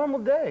just a normal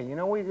day. You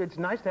know, it's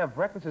nice to have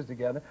breakfasts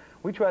together.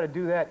 We try to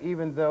do that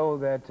even though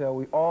that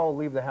we all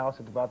leave the house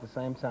at about the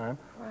same time.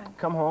 Right.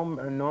 Come home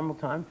at a normal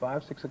time,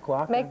 5, 6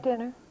 o'clock. Make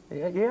dinner.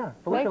 Yeah.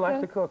 Felicia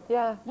likes to cook.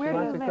 Yeah. She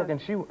likes to cook,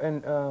 and she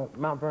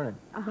Mount Vernon.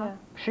 Uh-huh.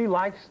 She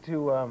likes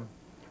to,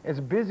 as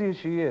busy as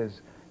she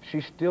is, she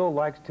still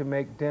likes to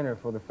make dinner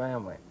for the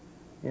family.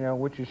 You know,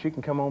 which is she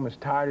can come home as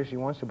tired as she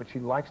wants to, but she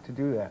likes to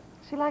do that.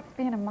 She likes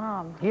being a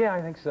mom. Yeah,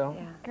 I think so.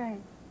 Yeah. Great.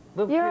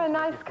 You're a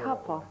nice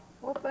couple.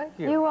 Well, thank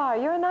you. You are.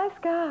 You're a nice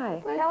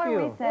guy. Thank Tell her you.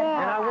 we said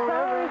Yeah. And I won't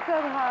Sorry,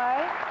 said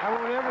hi. I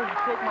won't ever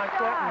take my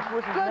cat and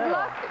twist his Good head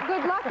luck. off.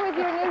 Good luck with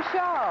your new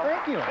show.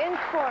 Thank you. In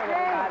sport,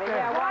 everybody.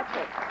 Yeah, watch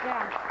it.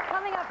 Yeah.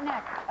 Coming up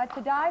next, a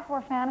to die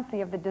for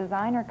fantasy of the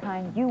designer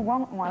kind you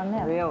won't want to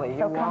miss. Really,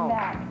 so you come won't.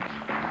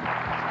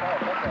 back.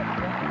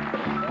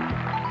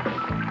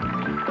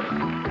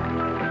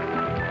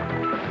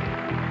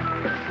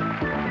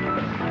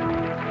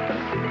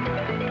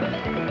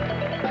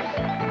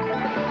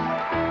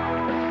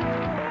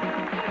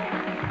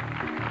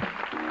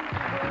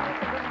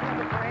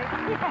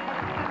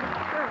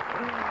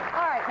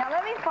 All right, now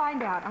let me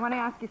find out. I want to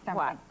ask you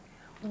something.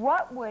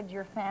 What would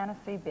your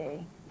fantasy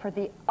be for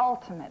the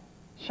ultimate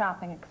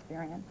shopping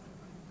experience?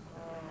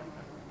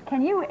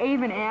 Can you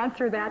even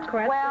answer that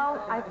question?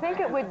 Well, I think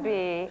it would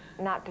be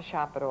not to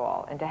shop at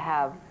all and to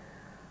have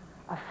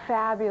a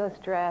fabulous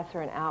dress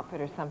or an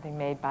outfit or something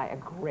made by a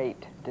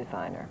great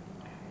designer.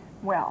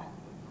 Well,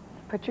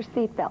 put your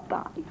seatbelt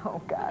on.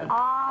 Oh, God.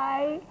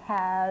 I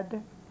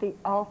had the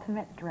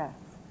ultimate dress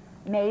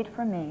made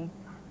for me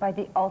by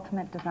the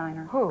ultimate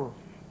designer. Who?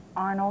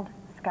 Arnold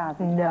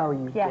Scaasi. No,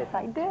 you Yes, didn't.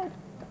 I did.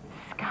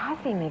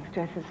 Scaasi makes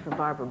dresses for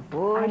Barbara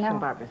Bush and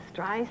Barbara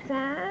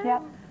Streisand.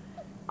 Yep.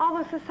 All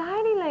the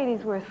society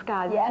ladies wear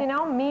Scaasi. Yes. You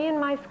know, me and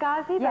my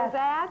Scaasi, Yes. those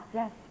ads?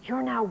 Yes.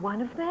 You're now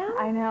one of them?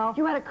 I know.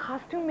 You had a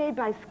costume made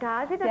by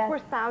Scaasi that's Yes.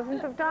 worth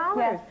thousands of dollars.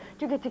 Yes.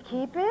 Do you get to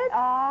keep it?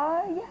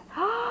 Yes.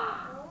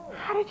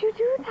 How did you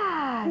do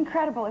that? It's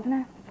incredible, isn't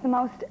it? It's the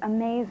most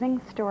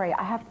amazing story.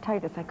 I have to tell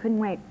you this. I couldn't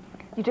wait.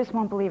 You just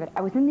won't believe it.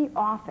 I was in the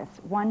office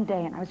one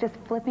day, and I was just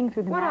flipping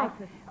through the What mag-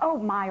 office? Oh,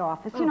 my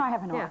office. You know, I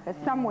have an yeah. office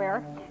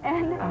somewhere.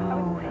 And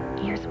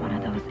Here's one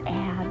of those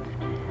ads.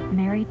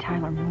 Mary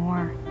Tyler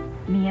Moore,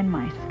 me and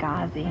my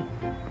Scaasi.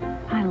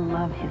 I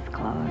love his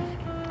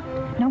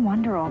clothes. No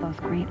wonder all those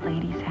great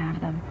ladies have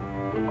them.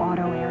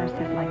 Auto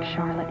heiresses like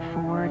Charlotte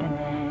Ford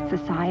and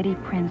society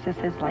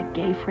princesses like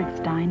Gayfrid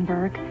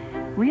Steinberg.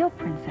 Real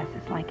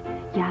princesses like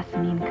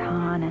Yasmin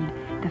Khan,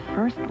 and the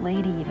First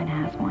Lady even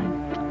has one.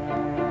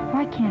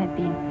 Why can't it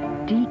be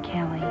Dee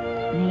Kelly,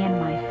 me and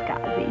my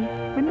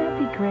Scaasi? Wouldn't that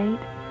be great?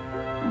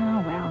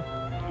 Oh,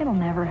 well, it'll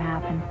never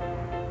happen.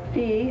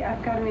 Dee,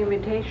 I've got an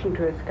invitation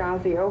to a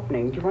Scaasi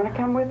opening. Do you want to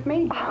come with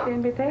me? It's the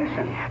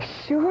invitation.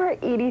 sure,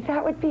 Edie,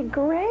 that would be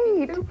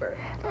great. Super.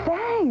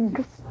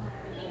 Thanks.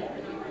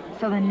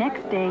 So the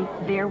next day,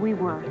 there we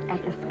were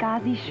at the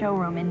Scaasi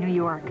showroom in New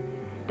York.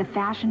 The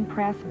fashion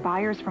press,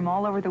 buyers from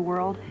all over the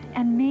world,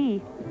 and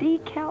me, Dee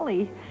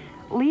Kelly.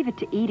 Leave it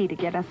to Edie to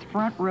get us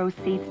front row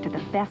seats to the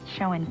best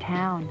show in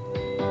town.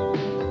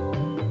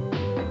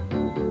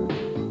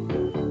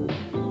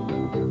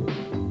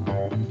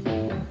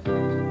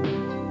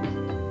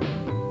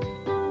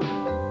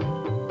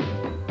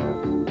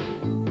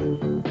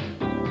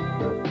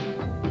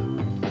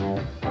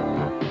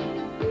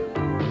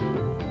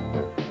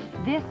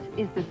 This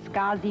is the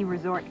Scaasi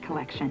Resort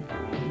Collection.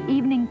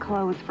 Evening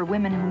clothes for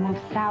women who move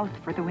south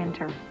for the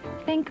winter.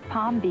 Think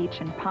Palm Beach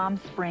and Palm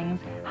Springs,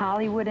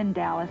 Hollywood and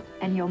Dallas,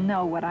 and you'll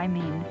know what I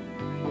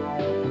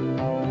mean.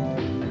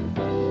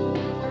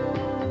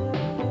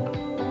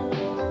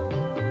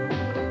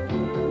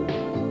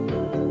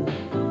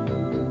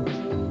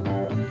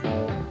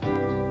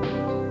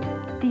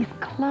 These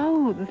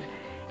clothes,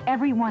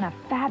 every one a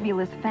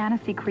fabulous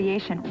fantasy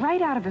creation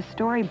right out of a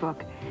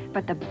storybook.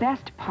 But the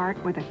best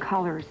part were the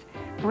colors.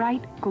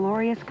 Bright,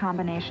 glorious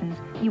combinations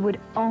you would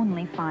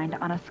only find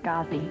on a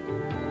Scaasi.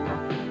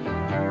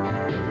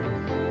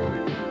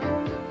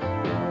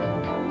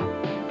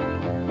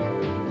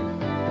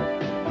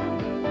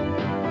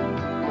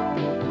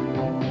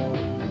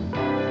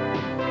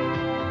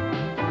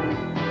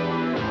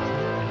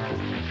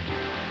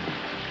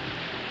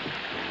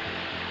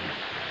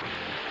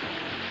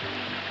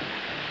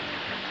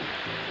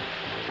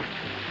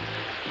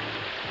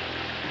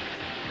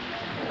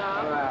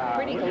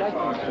 Pretty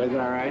collectible. Is that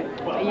all right?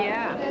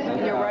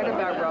 Yeah, you're right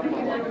about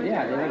Ruffles.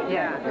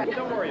 Yeah.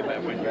 Don't worry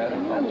about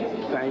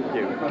it. Thank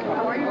you.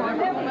 How are you? I'm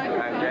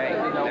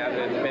great. Now that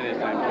it's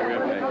finished, I'm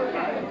terrific.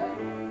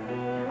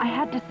 I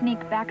had to sneak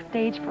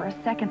backstage for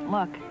a second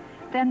look.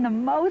 Then the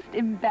most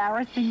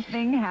embarrassing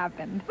thing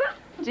happened.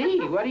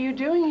 Dee, what are you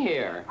doing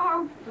here?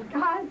 Oh,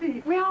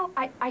 Scaasi. Well,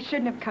 I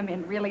shouldn't have come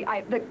in, really.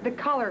 The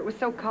color, it was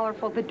so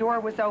colorful. The door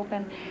was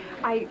open.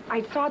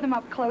 I saw them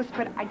up close,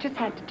 but I just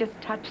had to just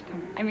touch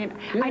them. I mean,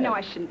 Good. I know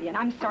I shouldn't be in.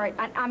 I'm sorry.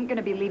 I'm going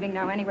to be leaving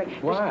now anyway.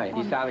 Why?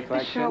 You saw the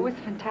collection? The show was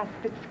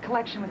fantastic. The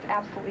collection was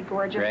absolutely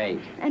gorgeous. Great.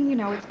 And, you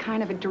know, it's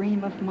kind of a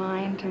dream of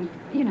mine to,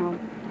 you know,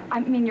 I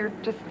mean, you're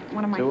just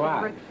one of my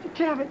favorites.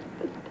 To have a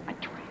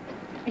dress.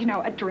 You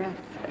know, a dress.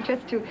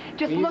 Just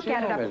look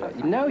at it up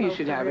close. No, you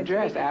should have a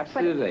dress,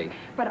 absolutely.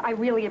 But I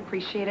really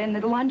appreciate it, and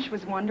the lunch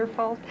was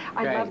wonderful.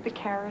 I Great. loved the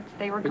carrots.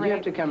 They were But great. you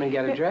have to come and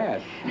get a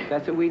dress.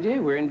 That's what we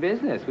do. We're in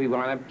business. We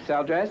want to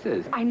sell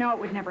dresses. I know it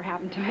would never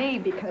happen to me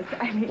because,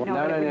 I mean, No.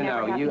 I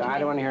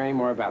don't want to hear any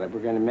more about it. We're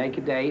going to make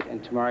a date,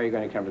 and tomorrow you're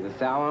going to come to the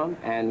salon,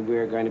 and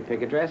we're going to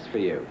pick a dress for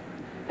you.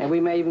 And we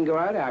may even go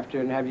out after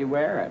and have you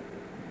wear it.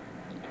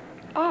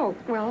 Oh,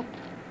 well,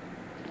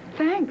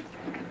 thanks.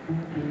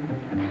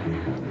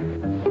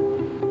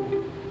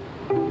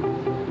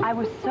 I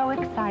was so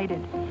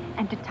excited.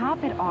 And to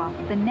top it off,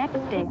 the next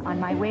day on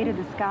my way to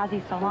the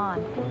Scaasi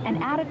salon,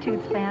 an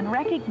Attitudes fan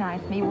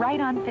recognized me right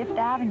on 5th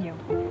Avenue.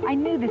 I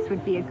knew this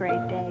would be a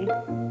great day.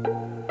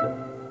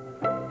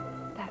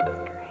 That's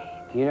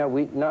great. You know,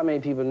 not many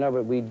people know,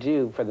 but we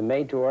do, for the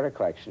made-to-order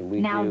collection,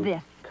 we now do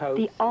this, coats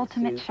the and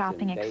ultimate suits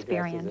shopping and day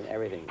experience. dresses and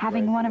everything.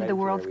 Having Whereas one the of the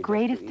made-to-order, world's we just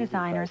greatest do easy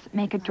designers clothes.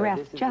 make a So dress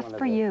this is just one of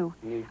for the you.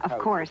 new Of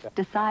coats course, that-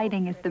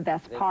 deciding is the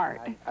best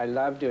part. I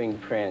love doing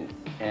prints,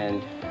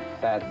 and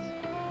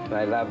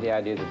I love the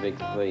idea of the big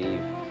sleeve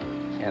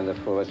and the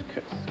fullest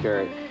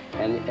skirt.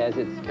 And as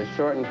it's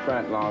short in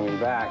front, long in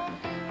back,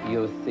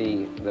 you'll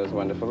see those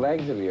wonderful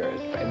legs of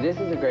yours. And this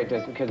is a great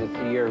dress because it's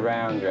a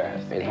year-round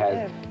dress. It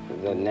has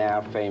the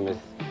now famous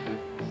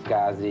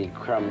Scaasi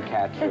crumb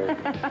catcher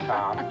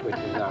top, which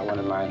is not one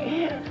of my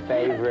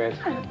favorite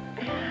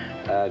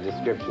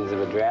descriptions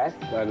of a dress.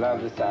 I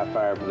love the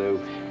sapphire blue,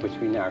 which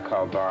we now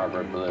call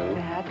Barber blue.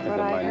 That's because what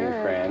of my I new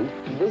heard.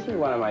 friend. This is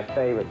one of my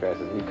favorite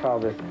dresses. We call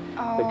this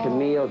the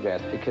Camille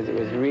dress because it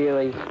was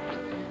really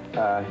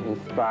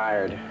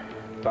inspired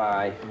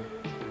by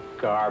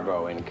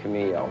Garbo and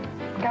Camille.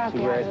 Scaasi, She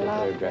wears I this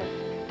love little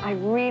dress. I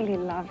really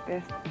love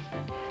this.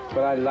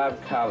 But I love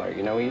color.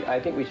 You know, I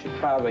think we should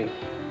probably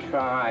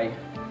try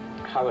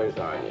colors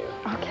on you.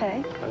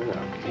 Okay. I don't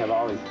know. We have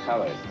all these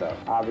colors, so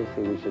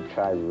obviously we should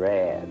try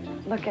red.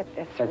 Look at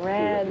this Let's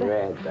red. see what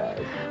red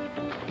does.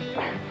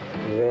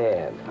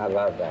 Red. I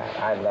love that.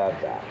 I love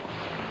that.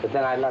 But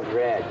then I love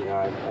red. You know,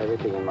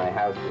 everything in my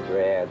house is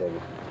red. And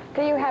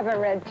Do you have a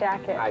red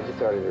jacket? I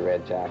just ordered a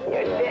red jacket. You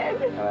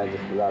did? And I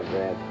just love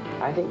red.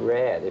 I think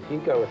red. If you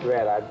go with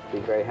red, I'd be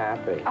very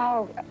happy.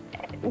 Oh,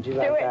 Would you do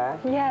like it. that?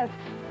 Yes.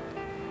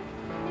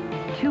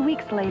 2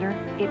 weeks later,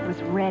 it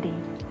was ready.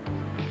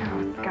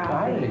 Oh, Scaasi.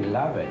 I really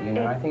love it. You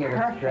know, I It's think it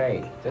looks perfect.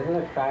 great. Doesn't it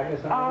look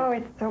fabulous on Oh, you?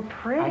 it's so I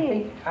pretty.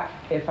 think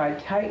if I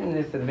tighten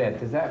this a bit,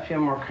 does that feel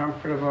more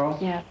comfortable?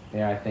 Yes.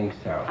 Yeah, I think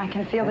so. I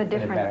can feel the That's a bit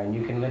difference. better. And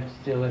you can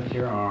still lift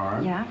your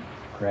arm. Yeah.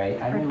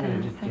 Great. I think I'm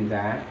going to just do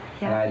that.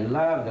 Yeah. And I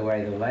love the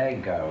way the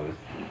leg goes.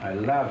 I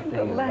love seeing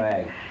the leg.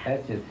 leg.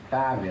 That's just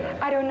fabulous.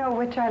 I don't know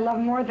which I love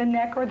more, the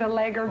neck or the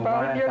leg or Well, why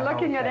both. not You're the whole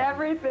looking at thing?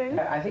 everything.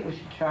 I think we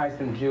should try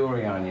some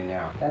jewelry on you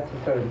now. That's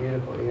a sort of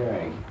beautiful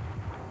earring.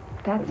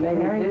 That's But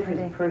maybe very this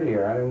pretty. is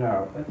prettier. I don't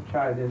know. Let's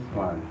try this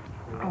one.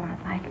 Oh, I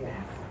like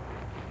this.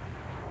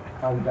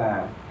 How's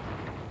that?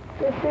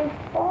 This is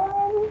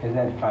fun. Isn't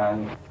that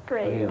fun?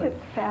 Great. Really? It's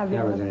Now we're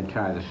fabulous. going to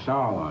try the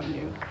shawl on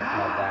you. Like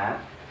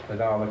that,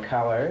 with all the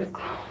colors.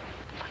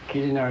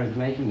 You didn't know I was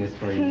making this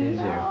for you, did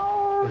you?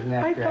 No. Isn't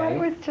that I great? thought it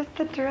was just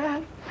a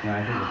dress. No,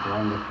 I think it's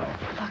wonderful.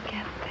 Look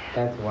at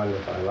That's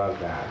wonderful. I love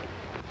that.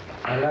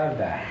 I love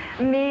that.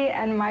 this. Me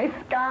and my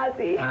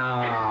Scaasi.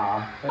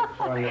 Ah, that's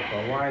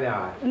wonderful. Why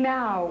not?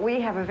 Now,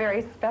 we have a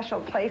very special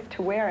place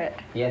to wear it.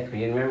 Yes,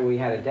 we remember we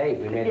had a date.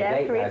 We made Yes, a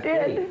date we last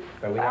did. week.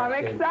 But we I'm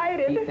have to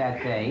excited. keep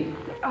that date.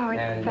 Oh, it's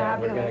and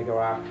fabulous. we're going to go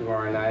off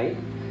tomorrow night.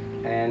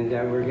 And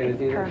we're going to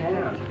do perfect. the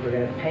town. We're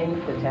going to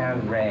paint the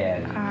town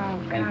red. Oh,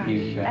 And gosh.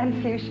 fuchsia.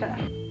 And fuchsia.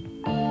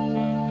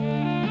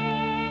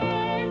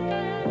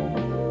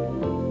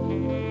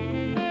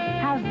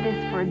 How's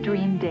this for a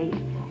dream date?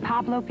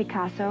 Pablo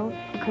Picasso,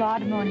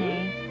 Claude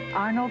Monet,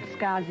 Arnold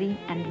Scaasi,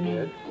 and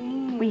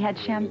me. We had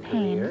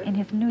champagne in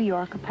his New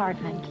York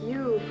apartment. Thank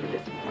you for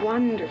this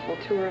wonderful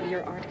tour of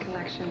your art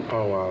collection.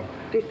 Oh, wow.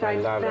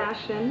 Besides I love it.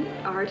 fashion,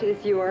 art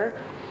is your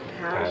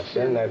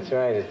Passion, that's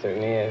right. It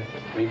certainly is.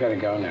 We got to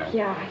go now.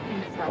 Yeah, I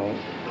think so.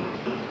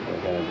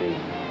 We're going to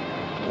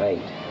be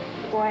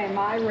late. Boy, am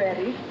I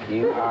ready.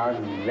 You are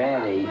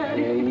ready.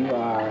 Here you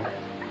are.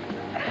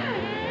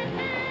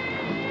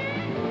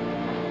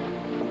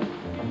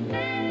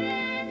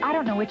 I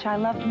don't know which I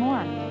loved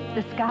more,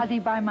 the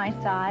Scaasi by my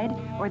side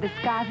or the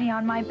Scaasi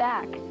on my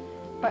back.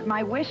 But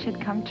my wish had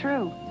come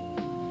true.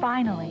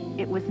 Finally,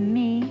 it was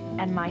me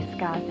and my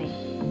Scaasi.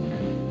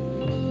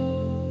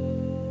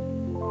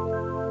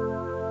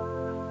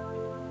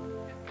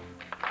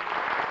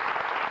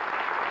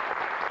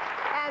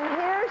 And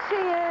here she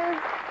is,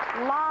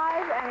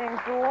 live and in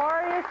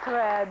glorious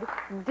red,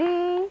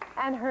 Dee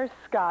and Her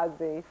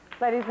Scaasi.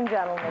 Ladies and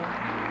gentlemen.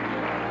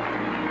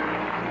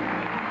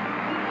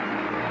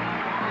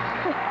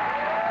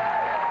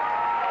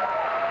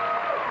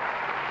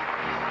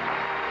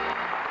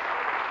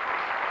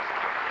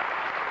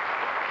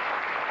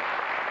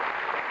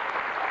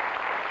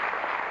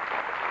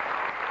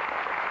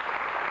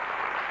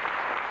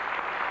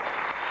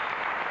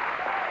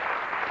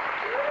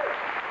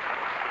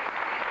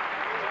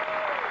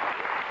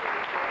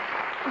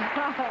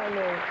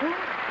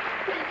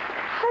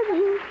 How do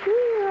you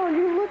feel?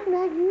 You look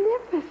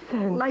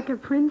magnificent. Like a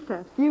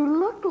princess. You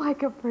look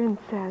like a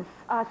princess.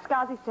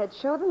 Scaasi said,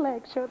 show the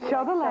leg, show the leg.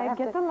 Show the leg,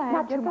 get the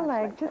leg, get the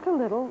leg. Just a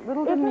little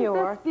demure.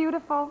 Isn't this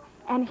beautiful?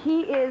 And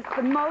he is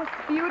the most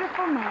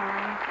beautiful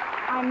man,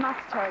 I must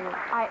tell you.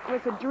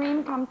 It was a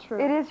dream come true.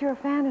 It is your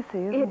fantasy,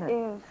 isn't it?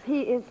 It is.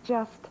 He is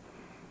just,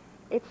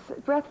 it's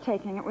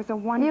breathtaking. It was a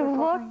wonderful You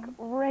look thing.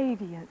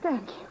 radiant.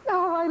 Thank you.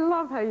 Oh, I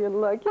love how you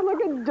look. You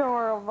look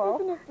adorable.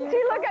 Isn't it She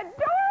beautiful? look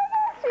adorable.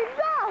 She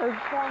does.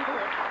 Thank you.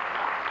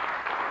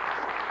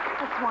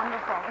 It's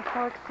wonderful. It's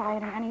so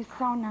exciting, and he's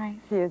so nice.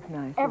 He is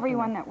nice.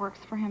 Everyone that works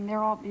for him,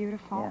 they're all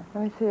beautiful. Yeah.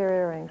 Let me see your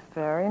earrings.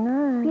 Very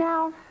nice.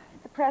 Now,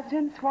 the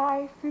president's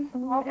wife and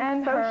all the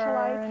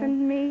socialites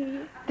and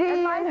me. Dee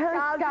and my Her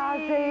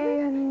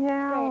Scaasi. And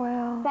yeah, Great.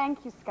 well.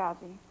 Thank you,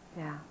 Scaasi.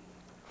 Yeah.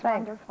 It's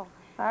Thanks. wonderful.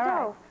 All right.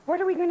 So, what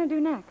are we going to do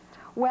next?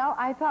 Well,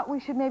 I thought we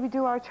should maybe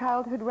do our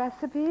childhood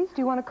recipes. Do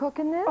you want to cook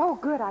in this? Oh,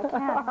 good, I can.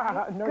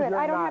 Right? No, good. you're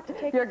I don't not. have to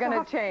take You're this going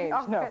off. to change.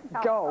 Oh, No,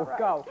 good. go, All right.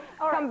 go.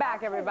 All right. Come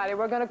back, everybody.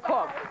 We're going to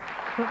cook.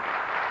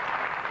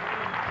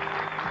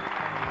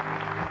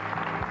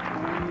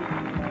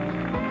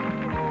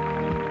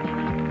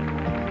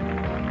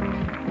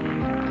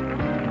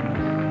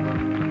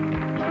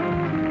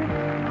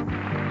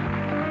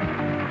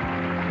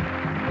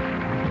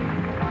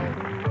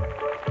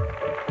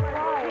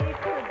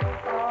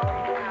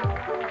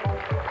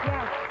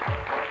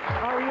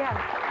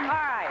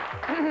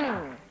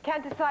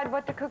 Can't decide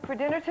what to cook for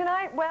dinner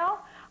tonight?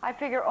 Well, I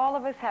figure all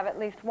of us have at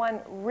least one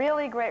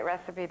really great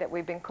recipe that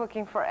we've been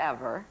cooking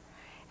forever.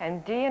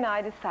 And Dee and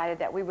I decided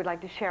that we would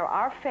like to share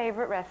our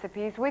favorite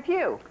recipes with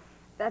you.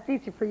 That's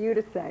easy for you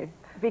to say,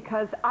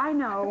 because I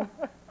know,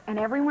 and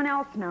everyone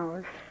else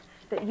knows,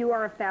 that you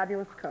are a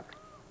fabulous cook.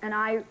 And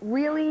I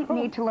really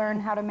need to learn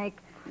how to make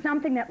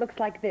something that looks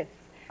like this.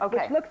 Okay.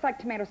 Which looks like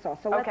tomato sauce,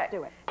 so let's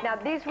do it. Now,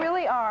 these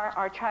really are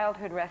our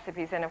childhood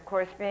recipes, and of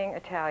course, being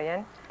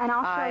Italian, and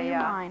I'll show you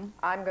mine.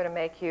 I'm going to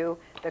make you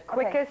the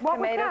quickest What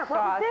tomato was that?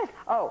 sauce. What was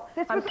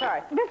this? Oh, I'm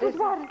sorry.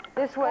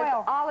 This was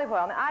oil. Olive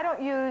oil. Now, I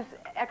don't use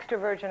extra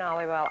virgin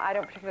olive oil. I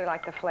don't particularly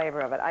like the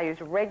flavor of it. I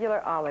use regular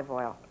olive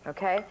oil,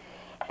 okay?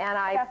 And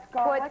I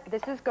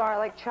this is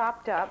garlic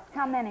chopped up.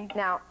 How many?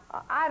 Now,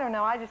 I don't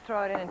know. I just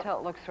throw it in until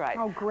it looks right.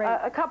 Oh, great.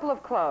 A couple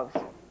of cloves.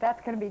 That's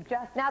going to be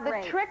just Now,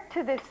 great. the trick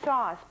to this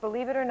sauce,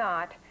 believe it or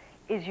not,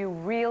 is you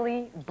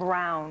really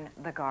brown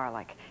the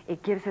garlic.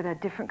 It gives it a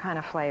different kind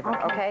of flavor,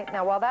 okay?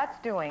 Now, while that's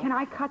doing... Can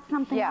I cut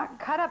something Yeah, up?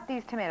 cut up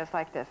these tomatoes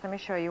like this. Let me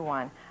show you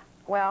one.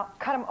 Well,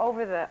 cut them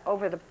over the...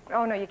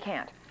 Oh, no, you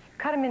can't.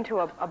 Cut them into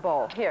a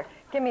bowl. Here,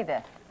 give me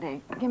this.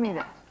 Give me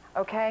this,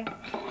 okay?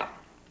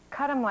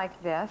 Cut them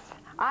like this.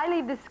 I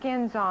leave the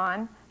skins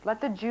on. Let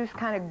the juice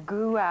kind of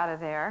goo out of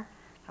there,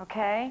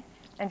 okay?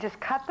 And just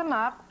cut them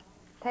up.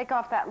 Take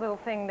off that little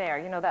thing there,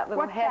 you know, that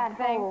little head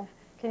thing. Hole?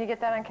 Can you get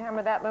that on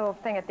camera, that little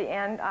thing at the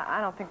end? I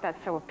don't think that's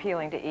so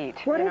appealing to eat.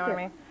 What you is know it? What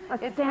I mean?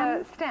 A it's stem?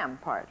 the stem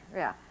part,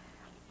 yeah.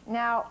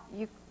 Now,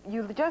 you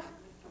just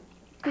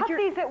cut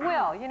these at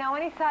will, you know,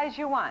 any size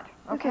you want,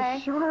 okay?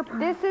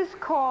 This is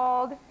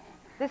sharp.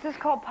 This is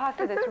called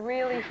pasta that's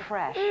really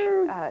fresh.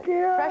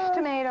 Fresh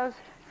tomatoes,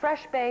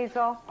 fresh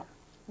basil.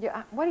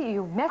 What are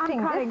you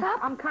messing this up?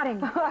 I'm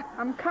cutting.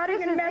 I'm cutting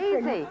This and is messing.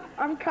 easy.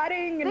 I'm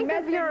cutting and Think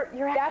messing. of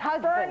your That's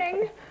ex-husband.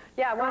 burning.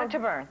 Yeah, I want it to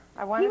burn.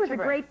 I want He it was to a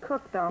burn. great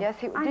cook, though. Yes,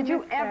 did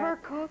you ever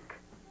cook?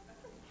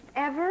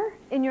 Ever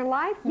in your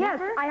life? Yes,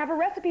 Never? I have a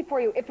recipe for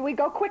you. If we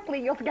go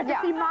quickly, you'll get to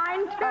see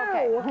mine, too.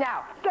 Okay,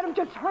 now, instead of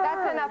just her.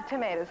 that's enough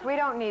tomatoes. We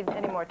don't need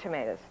any more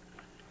tomatoes.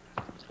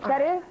 Is that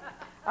it?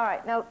 All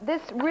right, now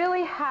this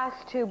really has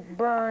to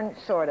burn,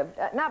 sort of.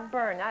 Not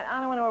burn,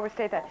 I don't want to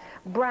overstate that.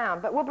 Brown,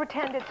 but we'll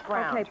pretend it's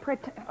brown.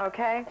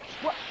 Okay?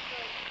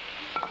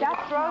 Just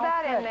throw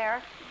that in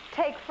there.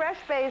 Take fresh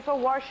basil,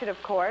 wash it,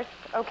 of course,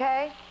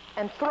 okay?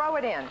 And throw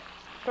it in.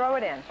 Throw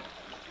it in.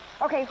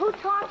 Okay, who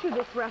taught you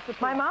this recipe?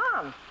 My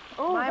mom.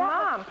 Oh, my that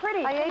mom. looks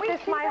pretty. I Can ate we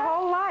this see my that?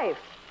 whole life.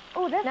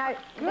 Oh, that's Now,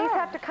 good. these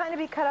have to kind of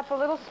be cut up a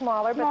little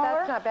smaller, but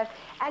that's not bad.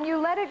 And you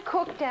let it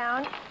cook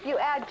down. You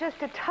add just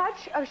a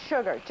touch of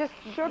sugar, just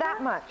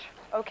that much,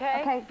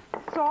 okay? Okay,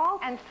 salt?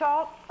 And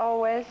salt,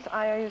 always.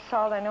 I use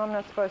salt. I know I'm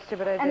not supposed to,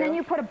 but I do. And then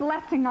you put a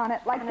blessing on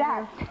it, like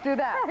that. Do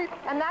that.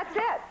 And that's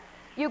it.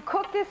 You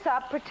cook this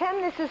up.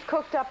 Pretend this is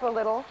cooked up a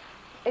little.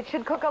 It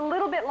should cook a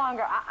little bit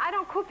longer. I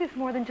don't cook this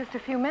more than just a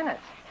few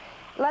minutes.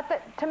 Let the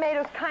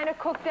tomatoes kind of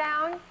cook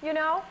down, you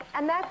know,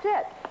 and that's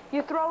it.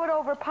 You throw it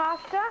over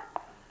pasta.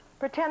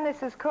 Pretend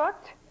this is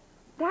cooked.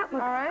 That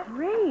looks all right?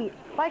 Great.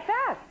 Like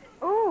that.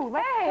 Ooh,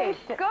 let's hey,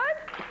 taste it. good?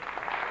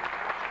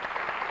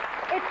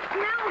 It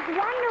smells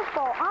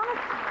wonderful,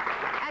 honestly.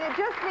 And it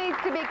just needs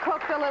to be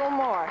cooked a little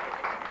more.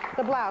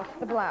 The blouse,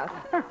 the blouse,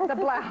 the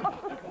blouse,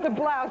 the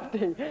blouse,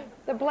 Dee.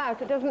 The blouse.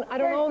 It doesn't, I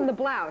don't own the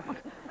blouse.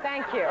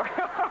 Thank you.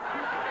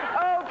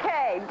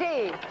 Okay,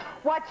 Dee,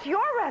 what's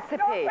your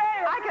recipe? Okay,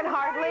 I can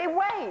hardly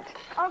wait.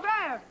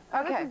 Okay.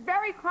 Okay. This is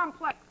very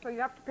complex, so you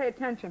have to pay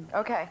attention.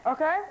 Okay.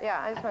 Okay?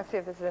 Yeah, I just want to see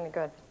if this is any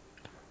good.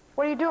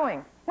 What are you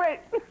doing? Wait.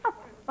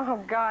 Oh,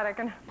 God, I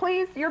can...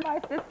 Please, you're my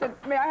assistant.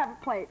 May I have a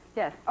plate?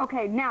 Yes.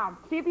 Okay, now,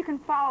 see if you can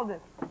follow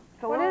this.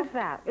 What is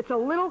that? It's a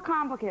little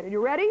complicated.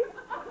 You ready?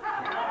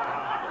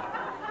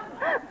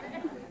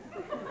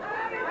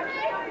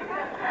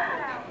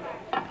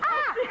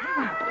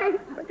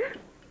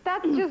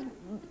 That's just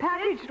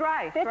packaged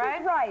rice, This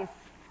right? is rice,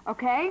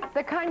 okay?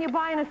 The kind you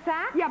buy in a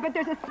sack? Yeah, but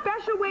there's a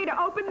special way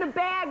to open the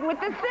bag with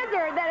the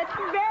scissor that it's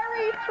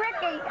very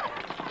tricky.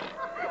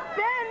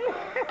 Then...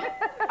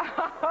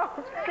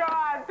 Oh,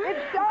 God.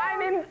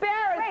 I'm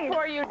embarrassed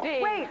for you, Dee.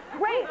 Wait.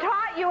 Who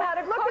taught you how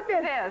to Look cook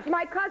at this.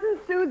 My cousin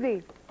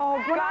Susie. Oh,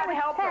 When God I was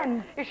help 10.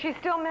 her. Is she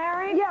still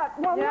married? Yeah,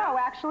 well, Yeah? no,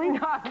 actually. No.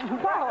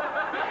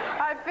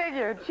 I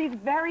figured. She's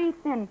very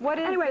thin. What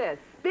is anyway, this?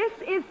 This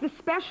is the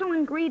special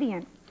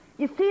ingredient.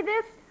 You see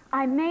this?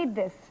 I made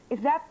this. Is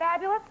that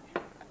fabulous?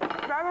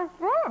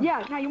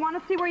 Yeah, now you want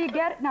to see where you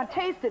get it? Now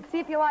taste it. See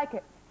if you like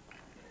it.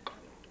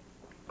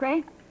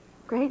 Great?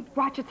 Great.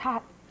 Watch, it's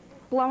hot.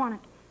 Blow on it.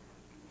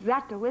 Is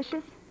that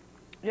delicious?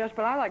 Yes,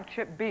 but I like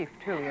chipped beef,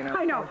 too, you know.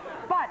 I know.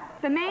 But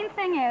the main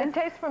thing is... It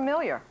tastes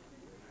familiar.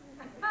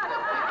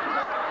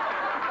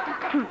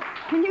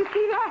 Can you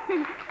see that?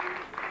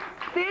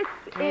 This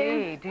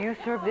Hey, is... do you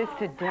serve this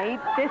to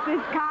dates? This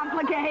is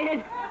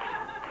complicated.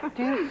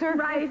 Do you serve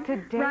this to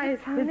dates, Right.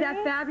 honey? Is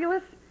that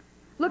fabulous?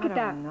 Look at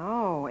that.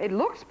 No, it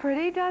looks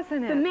pretty,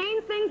 doesn't it? The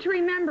main thing to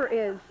remember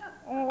is,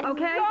 okay? Main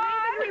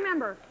thing to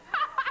remember.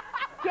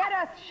 Get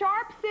a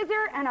sharp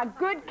scissor and a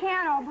good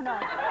can opener.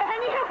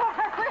 And you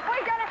are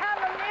really going to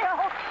have a meal.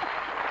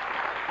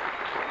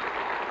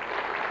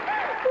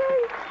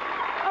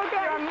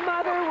 Okay. Your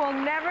mother will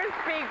never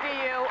speak to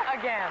you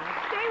again.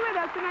 Stay with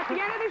us, and at the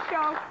end of the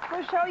show,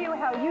 we'll show you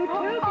how you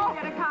too can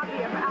get a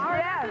copy of our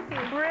recipe.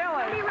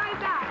 Really? We'll be right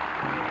back.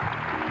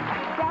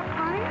 Is that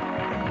funny?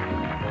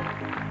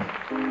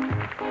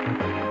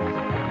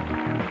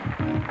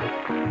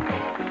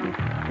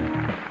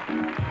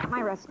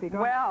 My recipe.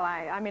 Go Well,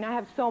 I mean, I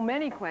have so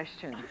many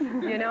questions.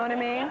 You know what I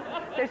mean?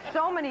 There's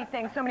so many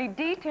things, so many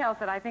details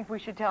that I think we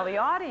should tell the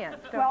audience,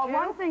 don't Well, you?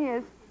 one thing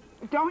is,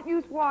 don't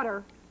use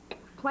water.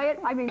 Play it,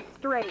 I mean,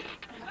 straight.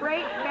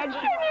 Straight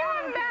vegetable. Can you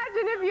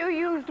imagine if you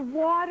used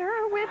water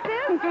with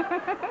this?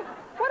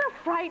 What a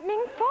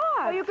frightening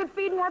thought. Well, you could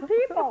feed more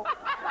people.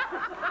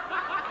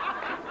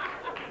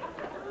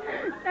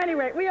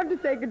 Anyway, we have to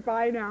say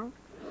goodbye now.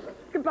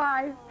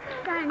 Goodbye.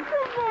 Thanks.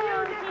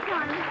 Goodbye. Next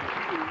time.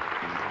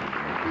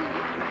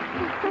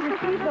 To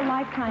receive the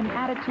Lifetime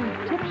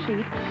Attitude tip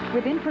sheet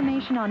with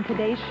information on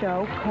today's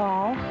show,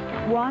 call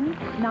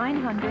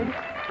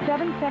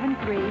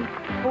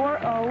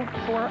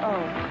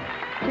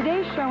 1-900-773-4040.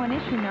 Today's show and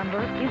issue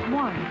number is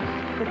 1.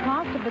 The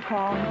cost of the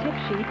call and tip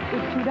sheet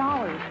is $2.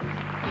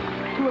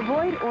 To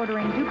avoid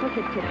ordering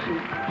duplicate tip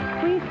sheets,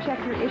 please check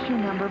your issue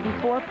number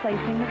before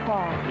placing the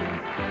call.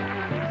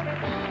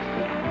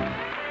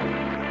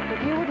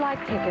 If you would like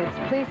tickets,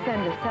 please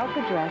send a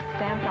self-addressed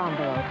stamped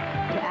envelope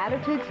to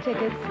Attitudes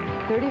Tickets,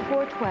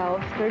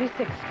 3412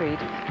 36th Street,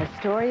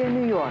 Astoria,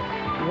 New York,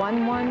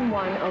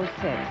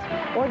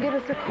 11106. Or give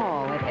us a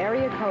call at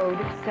area code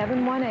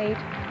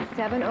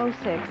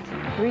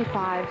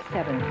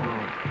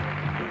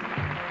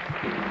 718-706-3575.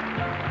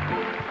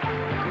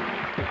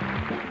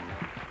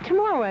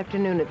 Tomorrow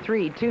afternoon at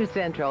 3, 2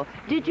 Central,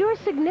 did your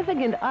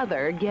significant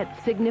other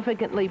get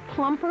significantly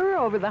plumper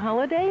over the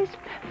holidays?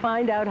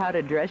 Find out how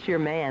to dress your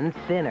man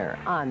thinner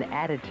on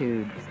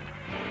Attitudes.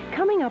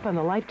 Coming up on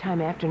the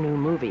Lifetime Afternoon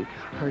movie,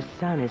 her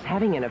son is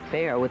having an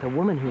affair with a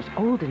woman who's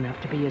old enough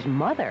to be his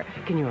mother.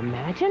 Can you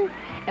imagine?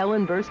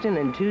 Ellen Burstyn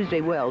and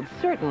Tuesday Weld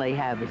certainly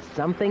have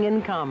something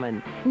in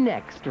common.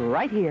 Next,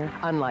 right here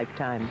on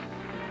Lifetime.